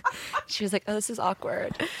 She was like, "Oh, this is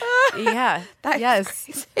awkward." Yeah.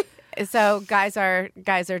 Yes. So guys are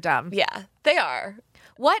dumb. Yeah, they are.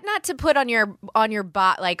 What not to put on your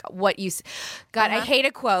bot, like what you God, I hate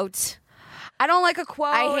a quote. I don't like a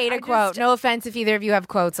quote. I hate a quote. No offense if either of you have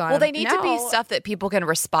quotes on. Well, they need to be stuff that people can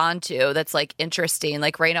respond to that's like interesting.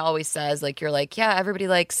 Like Raina always says, like you're like, yeah, everybody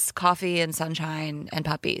likes coffee and sunshine and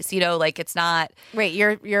puppies. You know, like it's not. Wait,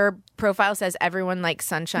 your profile says everyone likes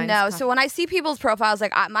sunshine. No, so when I see people's profiles,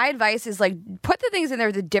 like my advice is like put the things in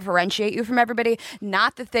there that differentiate you from everybody,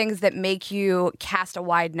 not the things that make you cast a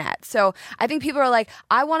wide net. So I think people are like,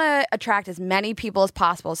 I want to attract as many people as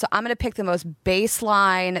possible, so I'm going to pick the most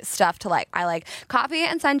baseline stuff to like. I like coffee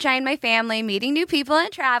and sunshine, my family, meeting new people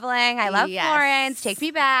and traveling. I love Florence. Take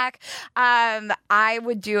me back. I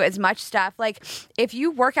would do as much stuff. Like if you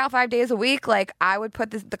work out 5 days a week, like I would put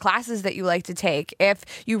the classes that you like to take. If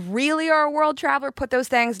you really are a world traveler, put those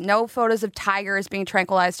things. No photos of tigers being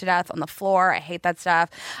tranquilized to death on the floor. I hate that stuff.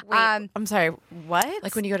 Wait, I'm sorry. What?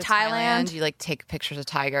 Like when you go to Thailand, you like take pictures of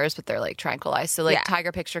tigers, but they're like tranquilized. So like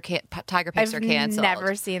tiger pics are canceled. I've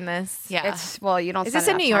never seen this. Yeah. You don't. Is this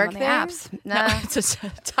a New York thing? Apps. No, it's a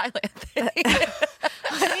Thailand thing.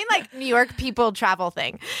 I mean, like New York people travel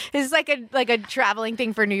thing. Is like a traveling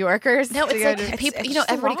thing for New Yorkers. No, it's like people. You know,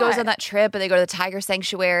 everybody goes on that trip and they go to the tiger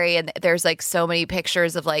sanctuary, and there's like so many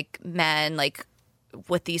pictures of like men like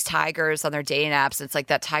with these tigers on their dating apps. It's like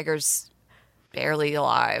that tiger's barely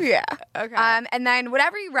alive. Yeah. Okay. And then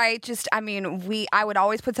whatever you write, I would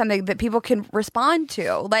always put something that people can respond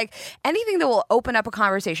to. Like anything that will open up a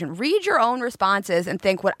conversation. Read your own responses and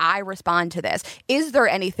think, would I respond to this? Is there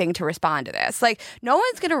anything to respond to this? Like no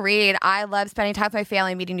one's going to read, I love spending time with my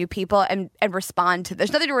family, meeting new people, and respond to.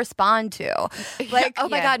 There's nothing to respond to. Like, oh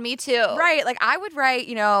my God, me too. Right. Like I would write,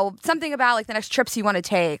 something about like the next trips you want to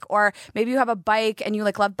take, or maybe you have a bike and you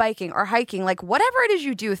like love biking or hiking. Like whatever it is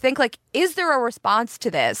you do, think like, is there a response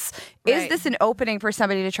to this? Is this an opening for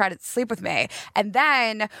somebody to try to sleep with me? And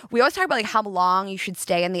then we always talk about like how long you should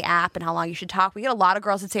stay in the app and how long you should talk. We get a lot of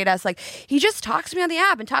girls that say to us like, he just talks to me on the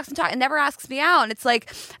app and talks and never asks me out. And it's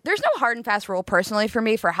like, there's no hard and fast rule personally for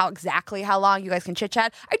me for how long you guys can chit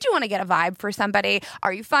chat. I do want to get a vibe for somebody.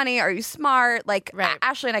 Are you funny? Are you smart? Like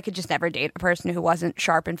Ashley and I could just never date a person who wasn't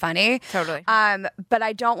sharp and funny. Totally. But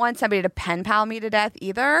I don't want somebody to pen pal me to death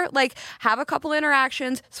either. Like, have a couple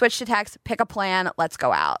interactions, switch to text, pick a plan, let's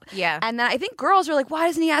go out. Yeah. And then I think girls are like, why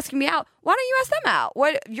isn't he asking me out? Why don't you ask them out?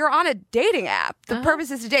 What, you're on a dating app. The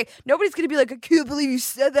purpose is to date. Nobody's going to be like, I can't believe you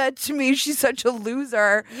said that to me. She's such a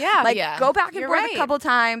loser. Yeah. Like, go back and forth a couple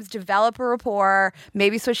times, develop a rapport,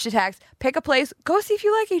 maybe switch to text, pick a place, go see if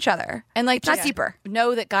you like each other. And like, it's not deeper.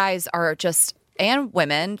 Know that guys are just, and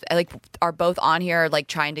women, like, are both on here, like,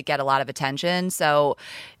 trying to get a lot of attention. So,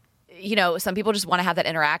 you know, some people just want to have that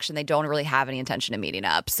interaction. They don't really have any intention of meeting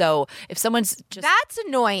up. So if someone's just... That's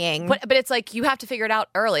annoying. But it's like, you have to figure it out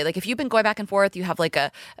early. Like, if you've been going back and forth, you have like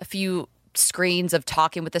a few screens of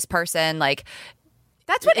talking with this person, like...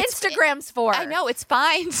 That's what Instagram's for. I know. It's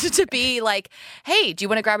fine to be like, hey, do you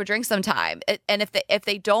want to grab a drink sometime? And if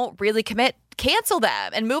they don't really commit, cancel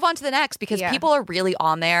them and move on to the next, because people are really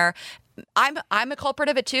on there. I'm a culprit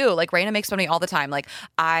of it too. Like, Raina makes fun of me all the time. Like,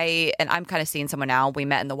 I'm kind of seeing someone now. We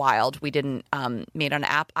met in the wild. We didn't meet on an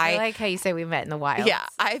app. I like how you say we met in the wild. Yeah,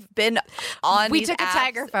 I've been on. We took a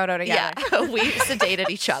tiger photo together. Yeah, we sedated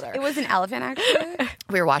each other. It was an elephant, actually.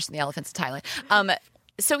 We were watching the elephants in Thailand.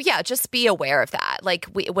 So yeah, just be aware of that. Like,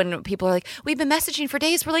 when people are like, we've been messaging for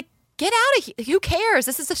days, we're like, get out of here. Who cares?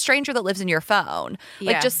 This is a stranger that lives in your phone.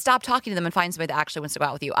 Like, just stop talking to them and find somebody that actually wants to go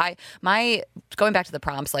out with you. Going back to the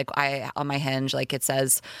prompts, like, on my Hinge, like, it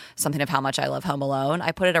says something of how much I love Home Alone.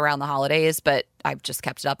 I put it around the holidays, but I've just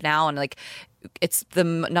kept it up now. And like, it's the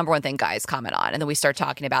number one thing guys comment on. And then we start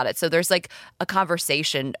talking about it. So there's like a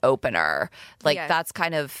conversation opener. Like, that's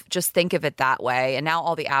kind of, just think of it that way. And now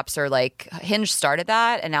all the apps are like, Hinge started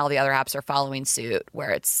that. And now the other apps are following suit,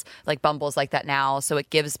 where it's like Bumble's like that now. So it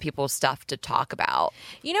gives people stuff to talk about.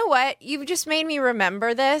 You know what? You've just made me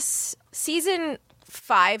remember this. Season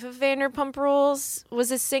 5 of Vanderpump Rules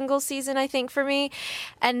was a single season, I think, for me.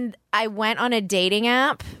 And I went on a dating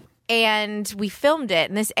app and we filmed it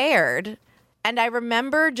and this aired. And I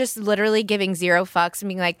remember just literally giving zero fucks and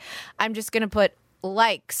being like, I'm just going to put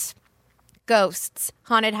likes, ghosts,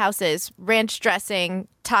 haunted houses, ranch dressing,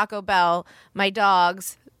 Taco Bell, my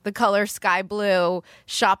dogs, the color sky blue,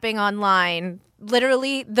 shopping online,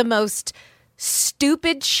 literally the most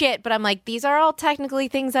stupid shit. But I'm like, these are all technically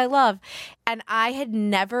things I love. And I had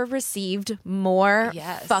never received more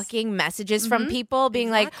fucking messages from people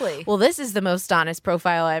being like, well, this is the most honest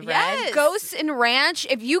profile I've read. Ghosts and ranch.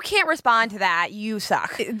 If you can't respond to that, you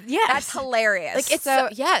suck. Yes. That's hilarious. Like,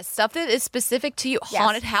 it's stuff that is specific to you.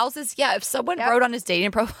 Haunted houses. Yeah. If someone wrote on his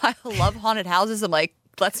dating profile, love haunted houses, I'm like,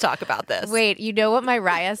 let's talk about this. Wait, you know what my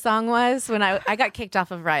Raya song was? When I got kicked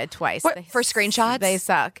off of Raya twice. For screenshots? They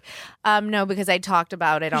suck. No, because I talked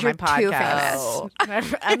about it on my podcast. Too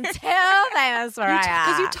famous. I'm too famous for Raya.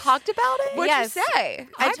 Because you talked about it? What'd you say?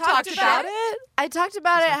 I talked about it. I talked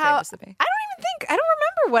about it. How I don't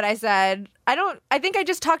remember what I said. I think I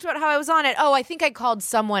just talked about how I was on it. Oh, I think I called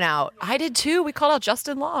someone out. I did too. We called out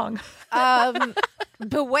Justin Long.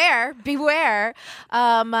 Beware.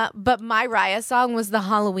 But my Raya song was the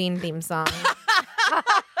Halloween theme song.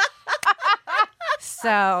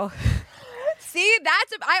 So, see,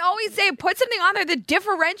 I always say, put something on there that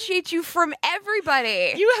differentiates you from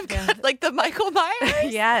everybody. You have got like the Michael Myers.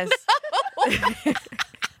 Yes.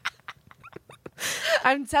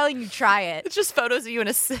 I'm telling you, try it. It's just photos of you in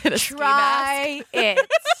a ski mask. Try it.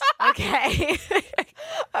 Okay.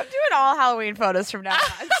 I'm doing all Halloween photos from now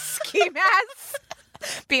on. Ski masks.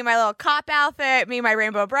 Be my little cop outfit, me my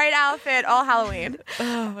Rainbow Bright outfit, all Halloween.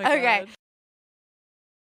 Oh my God. Okay.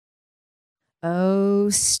 Oh,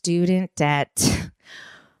 student debt.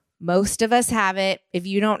 Most of us have it. If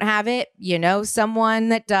you don't have it, you know someone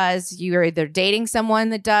that does. You're either dating someone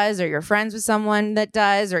that does, or you're friends with someone that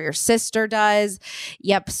does, or your sister does.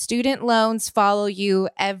 Yep, student loans follow you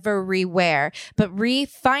everywhere. But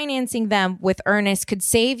refinancing them with Earnest could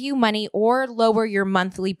save you money or lower your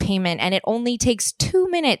monthly payment. And it only takes 2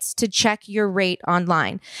 minutes to check your rate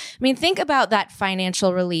online. I mean, think about that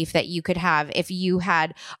financial relief that you could have if you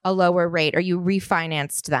had a lower rate or you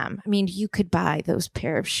refinanced them. I mean, you could buy those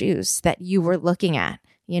pair of shoes that you were looking at.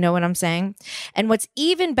 You know what I'm saying? And what's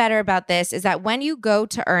even better about this is that when you go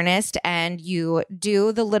to Earnest and you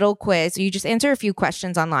do the little quiz, you just answer a few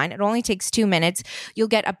questions online. It only takes 2 minutes. You'll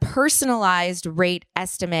get a personalized rate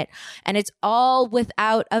estimate, and it's all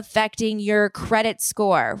without affecting your credit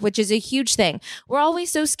score, which is a huge thing. We're always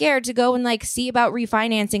so scared to go and like see about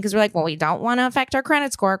refinancing because we're like, well, we don't want to affect our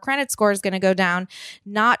credit score. Our credit score is going to go down.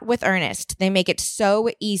 Not with Earnest. They make it so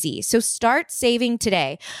easy. So start saving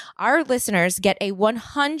today. Our listeners get a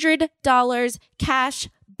 $100 cash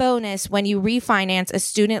bonus when you refinance a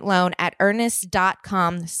student loan at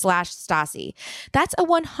earnest.com/Stassi. That's a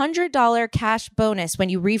 $100 cash bonus when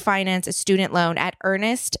you refinance a student loan at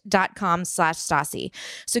earnest.com/Stassi.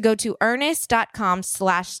 So go to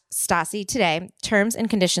earnest.com/Stassi today. Terms and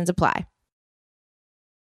conditions apply.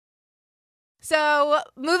 So,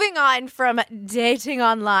 moving on from dating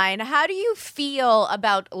online, how do you feel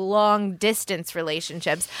about long distance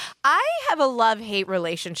relationships? I have a love-hate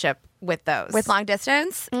relationship with those. With long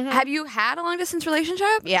distance? Mm-hmm. Have you had a long distance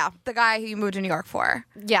relationship? Yeah. The guy who you moved to New York for?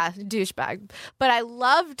 Yeah, douchebag. But I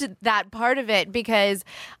loved that part of it because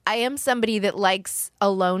I am somebody that likes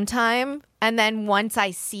alone time. And then once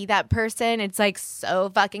I see that person, it's like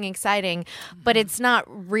so fucking exciting, but it's not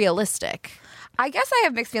realistic. I guess I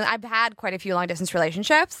have mixed feelings. I've had quite a few long distance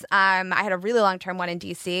relationships. I had a really long term one in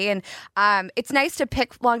DC, and it's nice to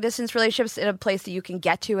pick long distance relationships in a place that you can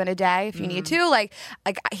get to in a day if you need to. Like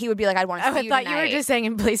he would be like, "I'd want to see you tonight." I thought you were just saying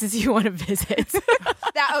in places you want to visit.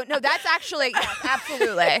 No, that's actually yes,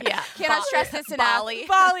 absolutely. Yeah, cannot stress this enough.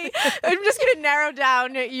 Bali. I'm just gonna narrow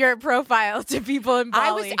down your profile to people in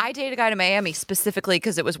Bali. I dated a guy in Miami specifically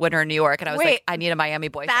because it was winter in New York, and I was like, I need a Miami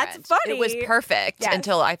boyfriend. That's funny. It was perfect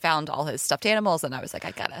until I found all his stuffed animals. And I was like,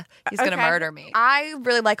 he's going to murder me. I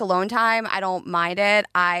really like alone time. I don't mind it.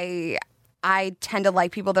 I tend to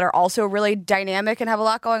like people that are also really dynamic and have a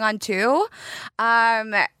lot going on too.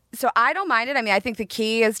 So I don't mind it. I mean, I think the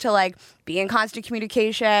key is to like be in constant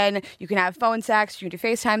communication. You can have phone sex. You can do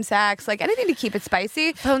FaceTime sex. Like anything to keep it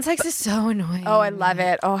spicy. Phone sex is so annoying. Oh, I love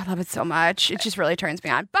it. Oh, I love it so much. It just really turns me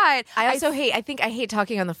on. But I also hate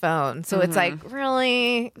talking on the phone. So it's like,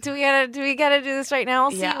 really? Do we gotta do this right now?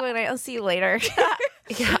 I'll see you later.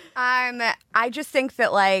 Yeah. I just think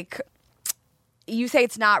that like you say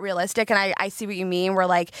it's not realistic, and I see what you mean. We're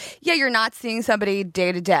like, yeah, you're not seeing somebody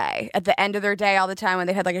day to day at the end of their day all the time when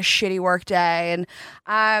they had like a shitty work day. And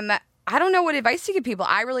I don't know what advice to give people.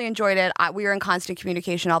 I really enjoyed it. We were in constant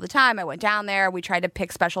communication all the time. I went down there. We tried to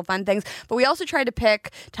pick special fun things, but we also tried to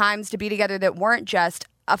pick times to be together that weren't just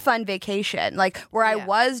a fun vacation, like where I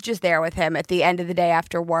was just there with him at the end of the day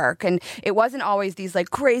after work. And it wasn't always these like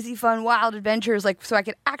crazy fun, wild adventures, like so I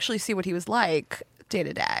could actually see what he was like day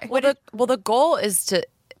to day. Well, the goal is to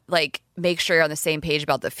like make sure you're on the same page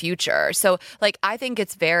about the future. So like I think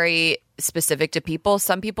it's very specific to people.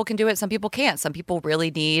 Some people can do it, some people can't. Some people really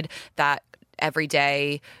need that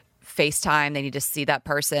everyday FaceTime. They need to see that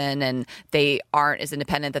person, and they aren't as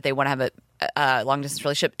independent that they want to have a long distance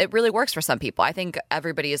relationship. It really works for some people. I think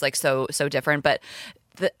everybody is like so different, but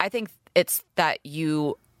I think it's that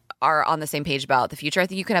you are on the same page about the future. I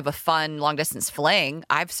think you can have a fun long distance fling.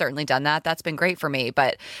 I've certainly done that. That's been great for me.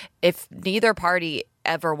 But if neither party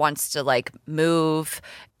ever wants to like move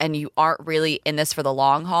and you aren't really in this for the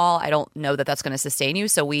long haul, I don't know that that's going to sustain you.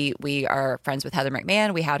 So we are friends with Heather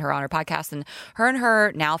McMahon. We had her on our podcast, and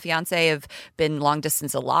her now fiance have been long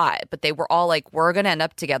distance a lot, but they were all like, we're going to end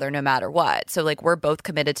up together no matter what. So like, we're both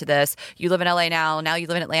committed to this. You live in LA now you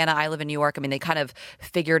live in Atlanta, I live in New York. I mean, they kind of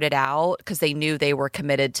figured it out because they knew they were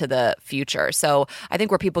committed to the future. So I think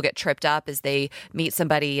where people get tripped up is they meet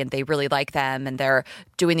somebody and they really like them and they're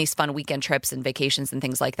doing these fun weekend trips and vacations and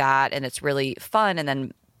things like that. And it's really fun. And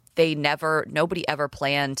then nobody ever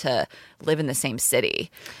planned to live in the same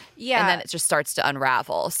city. Yeah. And then it just starts to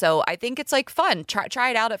unravel. So I think it's like fun.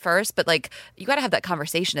 Try it out at first, but like you got to have that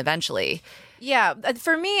conversation eventually. Yeah.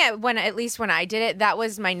 For me, at least when I did it, that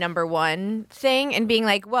was my number one thing, and being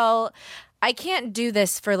like, well, I can't do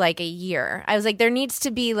this for like a year. I was like, there needs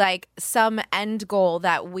to be like some end goal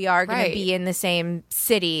that we are going to be in the same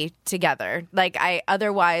city together. Like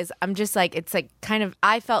otherwise I'm just like, it's like kind of,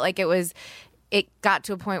 I felt like it got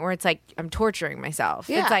to a point where it's like I'm torturing myself.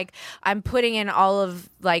 Yeah. It's like I'm putting in all of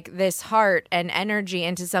like this heart and energy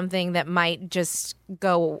into something that might just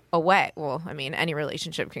go away. Well, I mean, any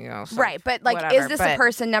relationship can go. So right. But like, whatever, is this a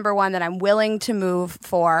person, number one, that I'm willing to move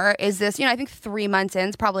for? Is this, I think 3 months in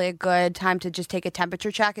is probably a good time to just take a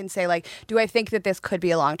temperature check and say, like, do I think that this could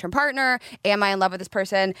be a long-term partner? Am I in love with this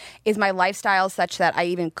person? Is my lifestyle such that I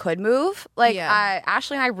even could move? Like,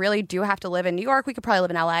 Ashley and I really do have to live in New York. We could probably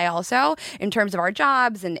live in LA also in terms of our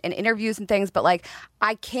jobs and interviews and things. But like,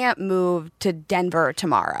 I can't move to Denver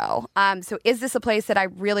tomorrow. So is this a place that I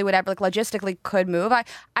really would ever, like, logistically could move?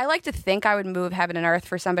 I like to think I would move heaven and earth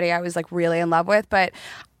for somebody I was like really in love with, but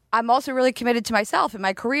I'm also really committed to myself and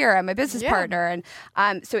my career and my business partner.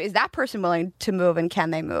 And so is that person willing to move, and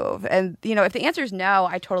can they move? And, if the answer is no,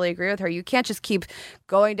 I totally agree with her. You can't just keep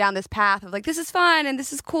going down this path of like, this is fun and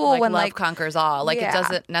this is cool. Like, when love conquers all. Like, it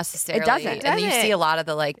doesn't necessarily. It doesn't. And you see a lot of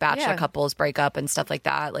the like bachelor couples break up and stuff like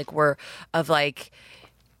that. Like,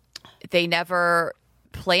 they never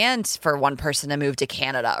planned for one person to move to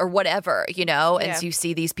Canada or whatever, and so you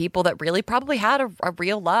see these people that really probably had a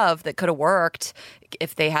real love that could have worked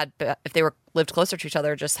if they were lived closer to each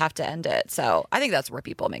other, just have to end it. So I think that's where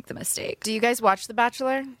people make the mistake. Do you guys watch The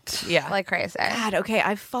Bachelor? Yeah, like crazy. God, okay,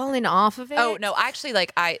 I've fallen off of it. Oh no, actually,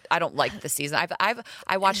 like I don't like the season.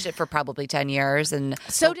 I watched it for probably 10 years, and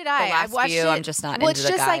so did I. The last I watched few, it. I'm just not well, into it's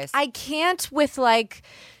the just guys. like I can't with like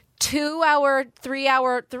 2 hour, 3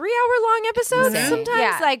 hour long episodes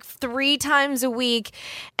sometimes, like 3 times a week.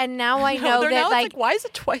 And now I know that like, why is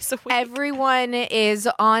it twice a week? Everyone is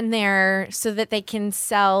on there so that they can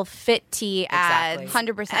sell fit tea ads.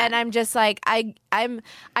 100%. And I'm just like, I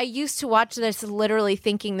used to watch this literally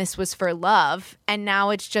thinking this was for love, and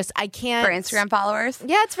now it's just I can't. For Instagram followers?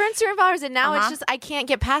 Yeah, it's for Instagram followers, and now it's just I can't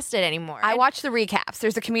get past it anymore. I watch the recaps.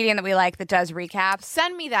 There's a comedian that we like that does recaps.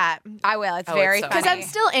 Send me that. I will. It's very funny. Because I'm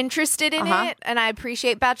still interested in it, and I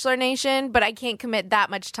appreciate Bachelor Nation, but I can't commit that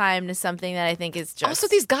much time to something that I think is just. Also,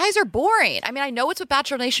 these guys are boring. I mean, I know it's what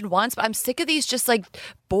Bachelor Nation wants, but I'm sick of these just like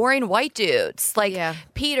boring white dudes, like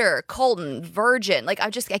Peter, Colton, Virgin. Like I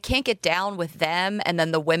can't get down with them, and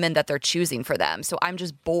then the women that they're choosing for them. So I'm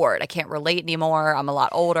just bored. I can't relate anymore. I'm a lot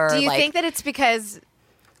older. Do you think that it's because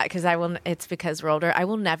it's because we're older? I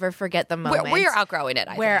will never forget the moment. We're outgrowing it.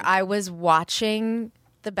 I was watching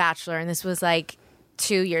The Bachelor, and this was like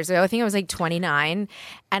 2 years ago. I think I was like 29,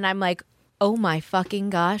 and I'm like, oh my fucking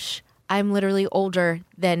gosh, I'm literally older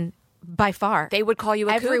than. By far. They would call you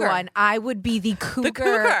a everyone. cougar. I would be the cougar. The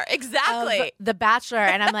cougar, exactly. Of The Bachelor.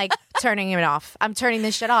 And I'm like, turning it off. I'm turning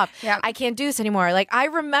this shit off. Yep. I can't do this anymore. Like, I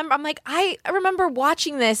remember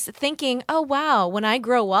watching this thinking, oh, wow, when I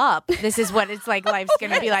grow up, this is what it's like life's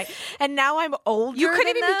going to be like. And now I'm older. You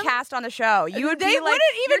couldn't even them. be cast on the show. You would they be like, wouldn't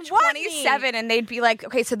even you're 27, and they'd be like,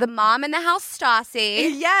 okay, so the mom in the house,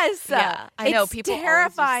 Stassi. Yes. Yeah, I know. It's people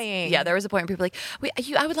terrifying. There was a point where people were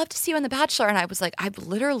like, I would love to see you on The Bachelor. And I was like, I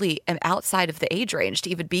literally am outside of the age range to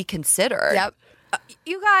even be considered. Yep.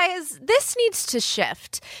 You guys, this needs to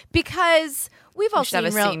shift because we've all seen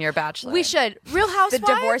have a senior Bachelor. We should. Real Housewives.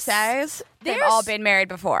 The divorcees, they've all been married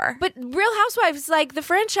before. But Real Housewives, like the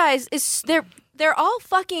franchise, is they're all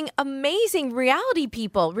fucking amazing reality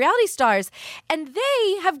people, reality stars, and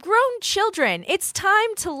they have grown children. It's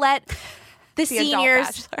time to let the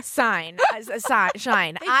seniors shine.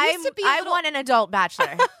 I want an adult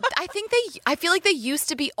bachelor. I feel like they used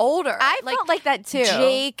to be older. I felt like that too.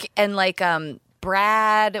 Jake and like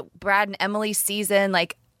Brad and Emily's season,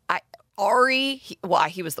 like Ari.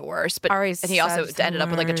 He was the worst, but and he also ended up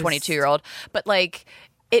with like a 22-year-old. But like.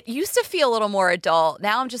 It used to feel a little more adult.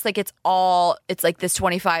 Now I'm just like, it's like this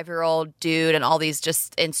 25-year-old dude and all these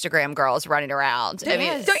just Instagram girls running around. I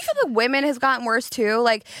mean, don't you feel the women has gotten worse too?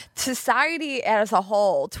 Like society as a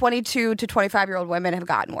whole, 22 to 25-year-old women have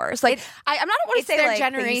gotten worse. Like I don't want to say their like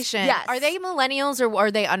generation. Yes. Are they millennials or are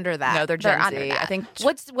they under that? No, they're Gen Z. That. I think.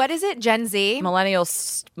 What is it? Gen Z?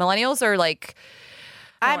 Millennials are like.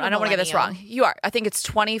 I don't want to get this wrong. You are. I think it's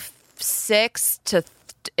 26 to.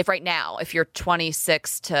 If you're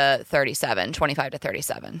 26 to 37, 25 to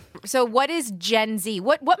 37. So what is Gen Z?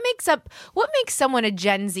 What makes someone a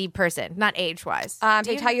Gen Z person? Not age wise.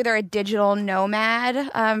 They tell you they're a digital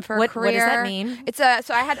nomad for a career. What does that mean? It's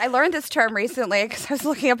I learned this term recently because I was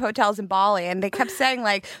looking up hotels in Bali, and they kept saying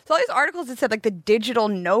like all these articles that said like the digital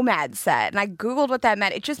nomad set, and I googled what that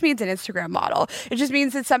meant. It just means an Instagram model. It just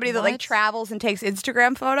means it's somebody that like travels and takes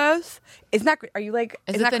Instagram photos. Isn't that? Are you like?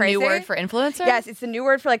 Is that it the crazy? new word for influencer? Yes, it's the new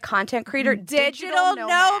word for like content creator. Digital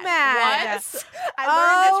nomad. What? I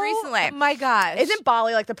learned this recently. Oh my gosh. Isn't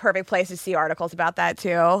Bali like the perfect place to see articles about that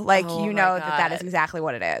too? Like that is exactly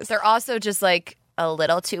what it is. They're also just like a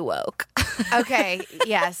little too woke. Okay.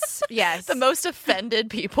 Yes. The most offended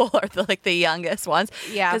people are the youngest ones.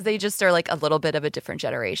 Yeah. Because they just are like a little bit of a different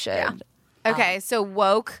generation. Yeah. Okay, so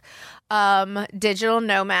woke, digital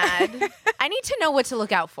nomad. I need to know what to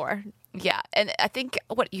look out for. Yeah, and I think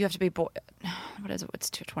you have to be born. What is it? What's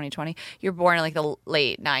 2020? You're born in like the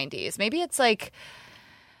late 90s. Maybe it's like,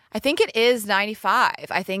 I think it is 95.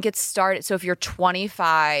 I think it started. So if you're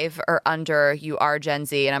 25 or under, you are Gen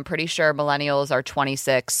Z, and I'm pretty sure millennials are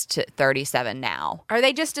 26 to 37 now. Are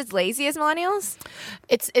they just as lazy as millennials?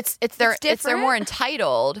 They're more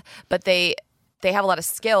entitled, but they have a lot of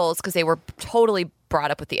skills because they were totally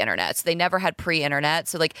brought up with the internet. So they never had pre-internet.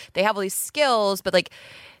 So like they have all these skills, but like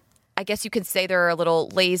I guess you could say they're a little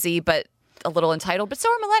lazy, but a little entitled, but so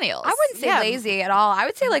are millennials. I wouldn't say lazy at all. I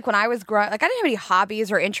would say like when I was growing, like I didn't have any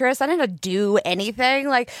hobbies or interests. I didn't have to do anything.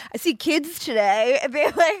 Like I see kids today and they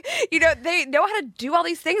like, they know how to do all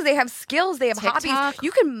these things. They have skills. They have hobbies. You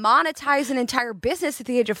can monetize an entire business at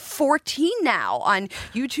the age of 14 now on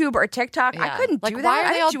YouTube or TikTok. Yeah. I couldn't do why that.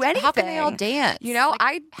 I didn't do anything. How can they all dance?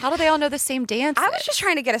 How do they all know the same dance? I was just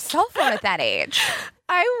trying to get a cell phone at that age.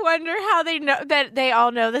 I wonder how they know that they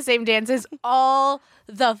all know the same dances all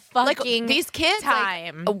the fucking these kids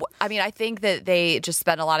time. I mean, I think that they just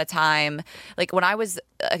spend a lot of time. Like when I was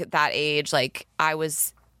that age, like I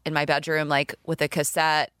was in my bedroom, like with a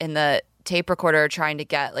cassette in the tape recorder, trying to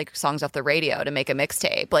get like songs off the radio to make a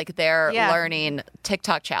mixtape. Like they're learning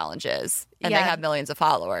TikTok challenges, and they have millions of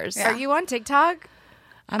followers. Are you on TikTok?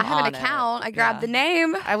 I have an account. I grabbed the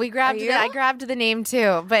name. I grabbed the name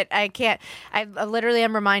too, but I can't. I literally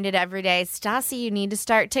am reminded every day, Stassi, you need to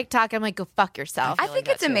start TikTok. I'm like, go fuck yourself. I think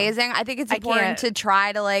it's amazing. I think it's important to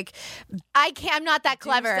try to like. I can't. I'm not that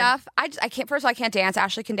clever. Stuff. I can't. First of all, I can't dance.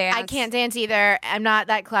 Ashley can dance. I can't dance either. I'm not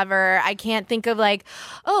that clever. I can't think of like,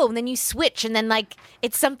 and then you switch, and then like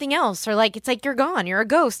it's something else, or like it's like you're gone, you're a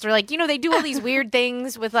ghost, or like they do all these weird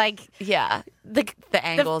things with like the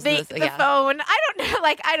angles, the phone. I don't know.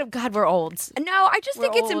 Like God, we're old. No, I just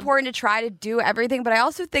think it's important to try to do everything, but I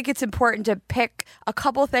also think it's important to pick a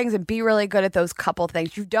couple things and be really good at those couple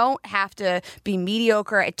things. You don't have to be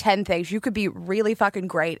mediocre at 10 things. You could be really fucking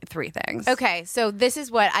great at 3 things. Okay, so this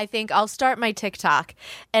is what I think. I'll start my TikTok,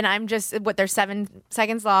 and I'm just they're 7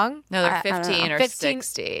 seconds long. No, they're 15 or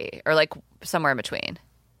 60 or like somewhere in between.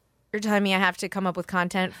 You're telling me I have to come up with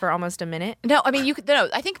content for almost a minute? No, I mean you could. No,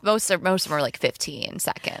 I think most of them are like 15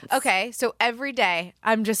 seconds. Okay, so every day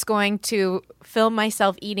I'm just going to film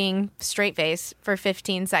myself eating straight face for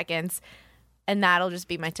 15 seconds. And that'll just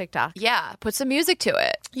be my TikTok. Yeah, put some music to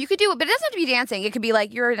it. You could do it, but it doesn't have to be dancing. It could be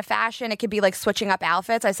like you're in a fashion. It could be like switching up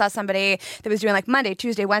outfits. I saw somebody that was doing like Monday,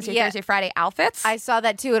 Tuesday, Wednesday, Thursday, Friday outfits. I saw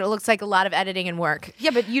that too, and it looks like a lot of editing and work.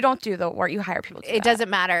 Yeah, but you don't do the work. You hire people to do It doesn't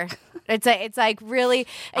matter. It's like really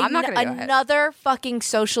I'm not gonna do another fucking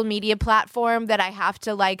social media platform that I have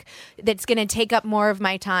to like that's going to take up more of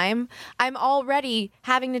my time. I'm already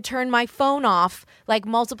having to turn my phone off like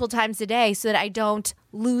multiple times a day so that I don't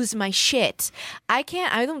lose my shit. I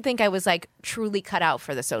don't think I was like truly cut out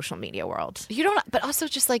for the social media world. You don't, but also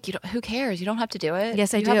just like who cares? You don't have to do it.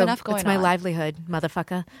 Yes, I do. Have enough going it's my on. livelihood,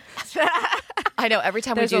 motherfucker. I know. Every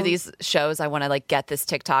time we do these shows, I want to like get this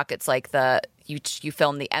TikTok. It's like you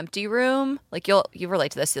film the empty room. Like you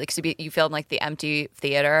relate to this. Like so you film like the empty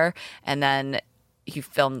theater, and then you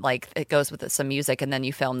film like it goes with some music, and then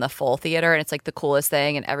you film the full theater, and it's like the coolest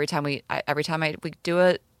thing. And every time we do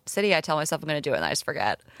it. City, I tell myself I'm going to do it, and I just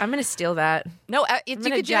forget. I'm going to steal that. No, you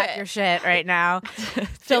could jack your shit right now.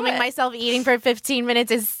 Filming myself eating for 15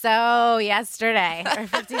 minutes is so yesterday or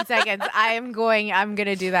 15 seconds. I'm going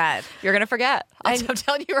to do that. You're going to forget. I'm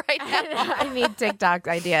telling you right now. I need TikTok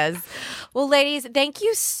ideas. Well, ladies, thank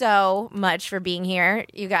you so much for being here,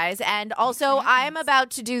 you guys. And also, I'm about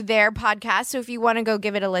to do their podcast, so if you want to go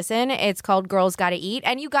give it a listen, it's called Girls Gotta Eat.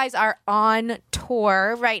 And you guys are on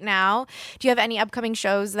tour right now. Do you have any upcoming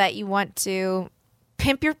shows that you want to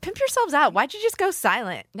pimp yourselves out? Why'd you just go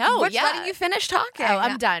silent? No, letting you finish talking. Oh,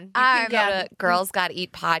 I'm done. You can go to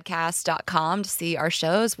girlsgottaeatpodcast.com to see our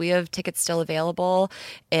shows. We have tickets still available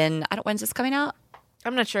when's this coming out?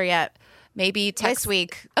 I'm not sure yet. Maybe next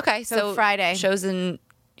week. Okay, so Friday. Shows in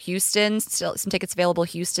Houston, still some tickets available.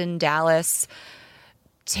 Houston, Dallas,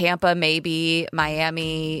 Tampa, maybe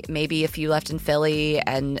Miami, maybe a few left in Philly,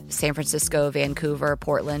 and San Francisco, Vancouver,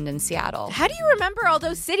 Portland, and Seattle. How do you remember all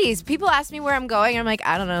those cities? People ask me where I'm going. I'm like,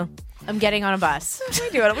 I don't know. I'm getting on a bus. We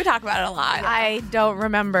do it. We talk about it a lot. I don't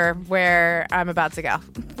remember where I'm about to go.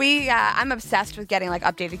 I'm obsessed with getting like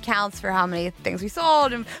updated counts for how many things we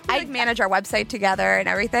sold, and we manage our website together and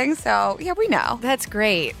everything. So yeah, we know. That's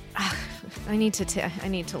great. I need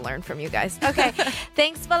to learn from you guys. Okay.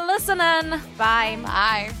 Thanks for listening. Bye.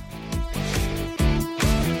 Bye.